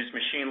they use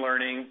machine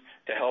learning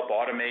to help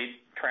automate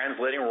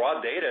translating raw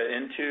data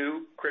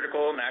into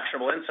critical and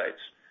actionable insights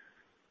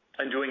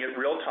and doing it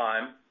real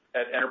time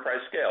at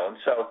enterprise scale. And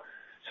so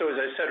as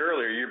I said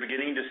earlier, you're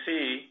beginning to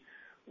see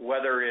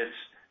whether it's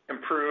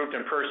improved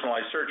and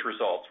personalized search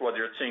results,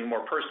 whether it's seeing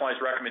more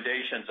personalized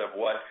recommendations of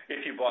what,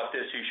 if you bought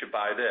this, you should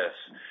buy this.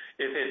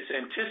 If it's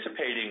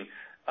anticipating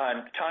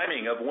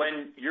timing of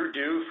when you're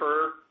due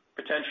for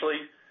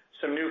potentially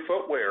some new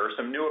footwear or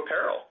some new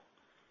apparel.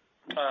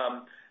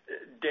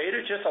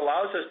 Data just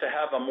allows us to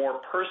have a more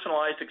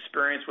personalized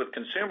experience with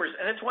consumers,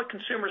 and it's what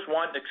consumers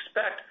want and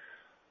expect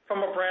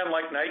from a brand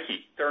like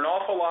Nike. There are an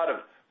awful lot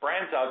of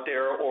brands out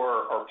there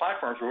or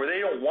platforms where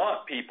they don't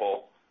want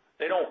people,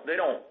 they don't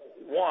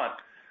want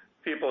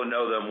people to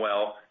know them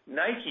well.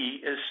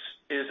 Nike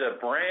is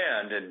a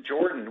brand, and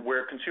Jordan,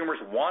 where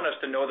consumers want us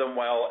to know them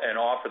well and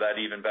offer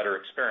that even better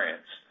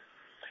experience.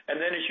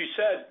 And then, as you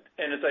said,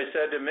 and as I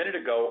said a minute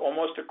ago,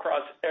 almost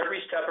across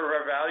every step of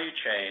our value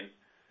chain,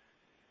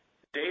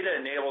 data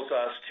enables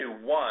us to,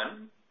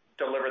 one,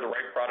 deliver the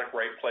right product,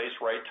 right place,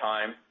 right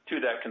time to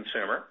that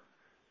consumer,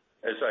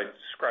 as I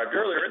described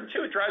earlier, and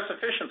two, it drives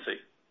efficiency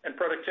and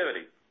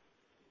productivity.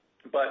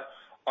 But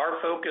our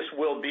focus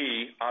will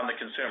be on the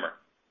consumer,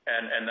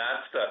 and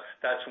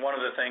that's one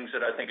of the things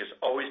that I think has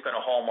always been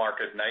a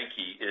hallmark of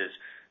Nike is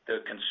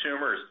the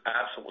consumer is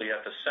absolutely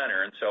at the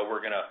center, and so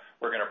we're gonna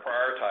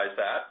prioritize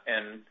that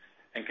and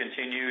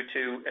continue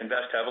to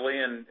invest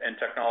heavily in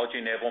technology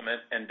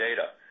enablement and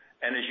data.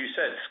 And as you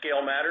said,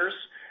 scale matters.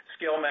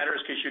 Scale matters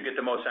because you get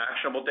the most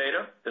actionable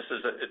data.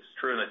 It's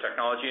true in the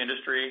technology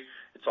industry.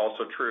 It's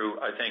also true,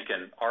 I think,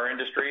 in our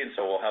industry, and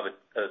so we'll have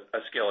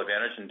a scale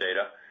advantage in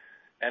data.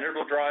 And it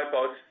will drive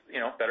both,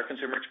 better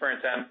consumer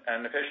experience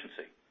and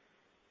efficiency.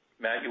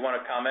 Matt, you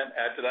want to comment,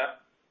 add to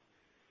that?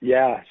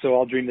 Yeah, so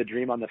I'll dream the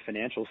dream on the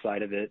financial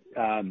side of it.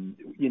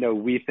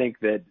 We think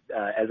that,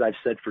 as I've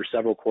said for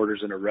several quarters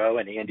in a row,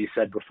 and Andy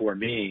said before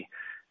me,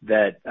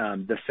 that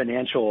the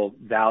financial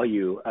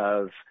value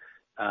of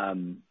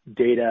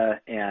data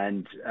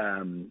and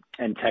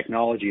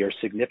technology are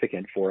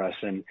significant for us,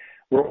 and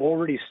we're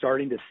already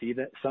starting to see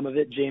that some of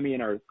it, Jamie,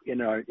 in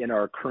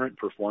our current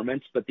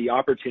performance. But the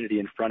opportunity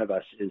in front of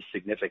us is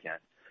significant.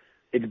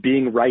 It's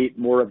being right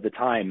more of the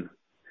time,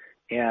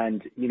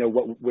 and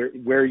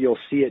where you'll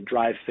see it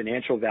drive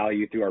financial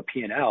value through our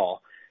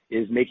P&L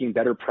is making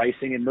better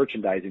pricing and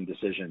merchandising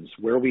decisions,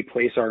 where we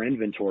place our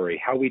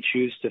inventory, how we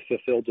choose to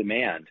fulfill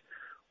demand.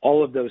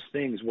 All of those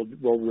things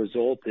will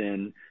result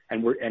in,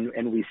 and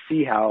we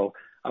see how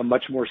a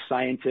much more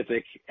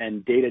scientific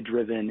and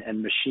data-driven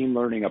and machine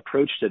learning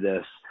approach to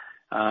this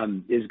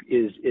is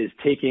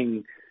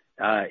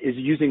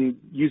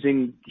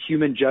using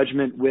human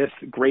judgment with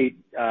great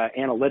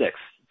analytics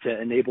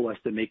to enable us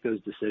to make those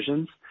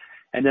decisions.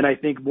 And then I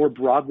think more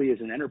broadly as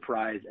an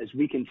enterprise, as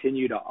we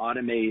continue to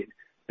automate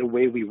the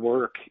way we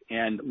work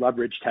and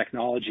leverage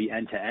technology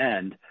end to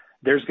end,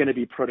 there's going to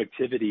be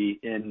productivity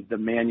in the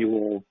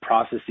manual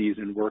processes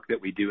and work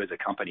that we do as a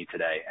company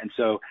today. And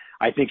so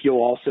I think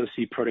you'll also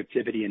see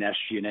productivity in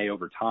SG&A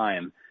over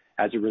time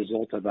as a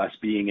result of us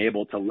being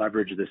able to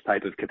leverage this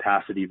type of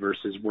capacity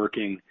versus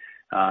working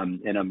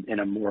in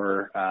a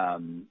more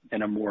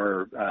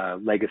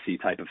legacy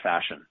type of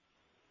fashion.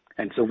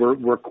 And so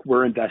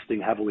we're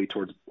investing heavily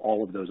towards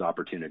all of those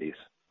opportunities.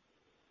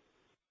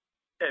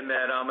 And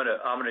Matt, I'm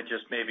gonna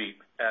just maybe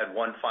add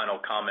one final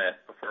comment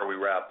before we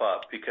wrap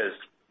up, because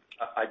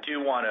I do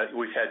want to,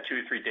 we've had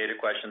 2-3 data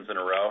questions in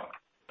a row,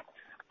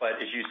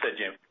 but as you said,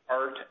 Jim,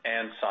 art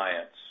and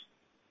science.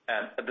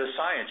 And the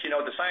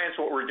science,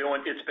 what we're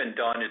doing, it's been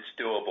done, it's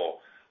doable.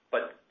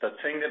 But the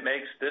thing that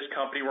makes this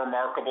company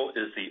remarkable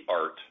is the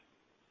art.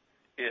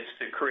 It's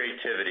the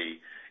creativity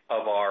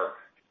of our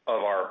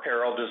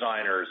apparel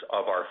designers,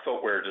 of our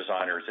footwear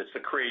designers. It's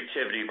the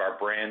creativity of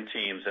our brand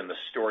teams and the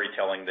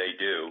storytelling they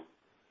do.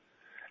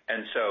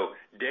 And so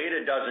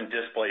data doesn't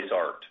displace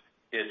art.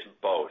 It's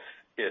both.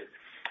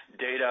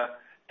 Data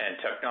and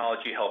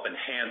technology help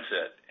enhance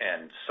it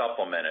and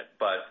supplement it.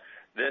 But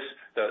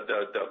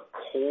the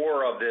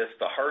core of this,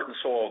 the heart and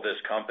soul of this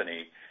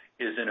company,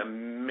 is an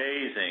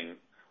amazing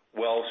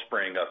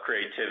wellspring of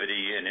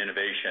creativity and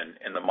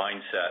innovation in the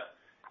mindset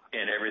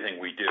in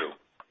everything we do.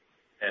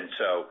 And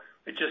so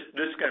this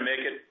is going to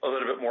make it a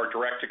little bit more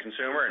direct to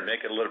consumer and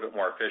make it a little bit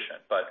more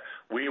efficient. But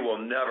we will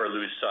never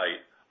lose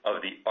sight of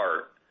the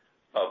art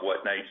of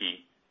what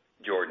Nike,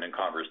 Jordan, and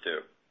Converse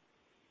do.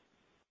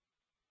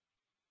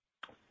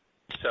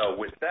 So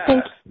with that,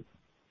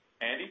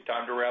 Andy,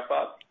 time to wrap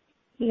up.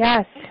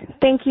 Yes.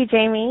 Thank you,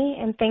 Jamie,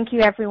 and thank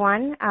you,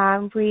 everyone.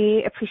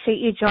 We appreciate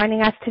you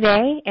joining us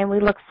today, and we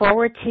look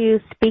forward to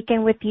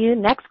speaking with you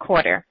next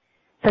quarter.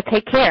 So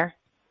take care.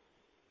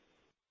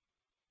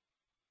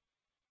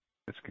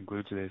 This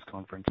concludes today's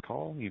conference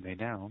call. You may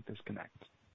now disconnect.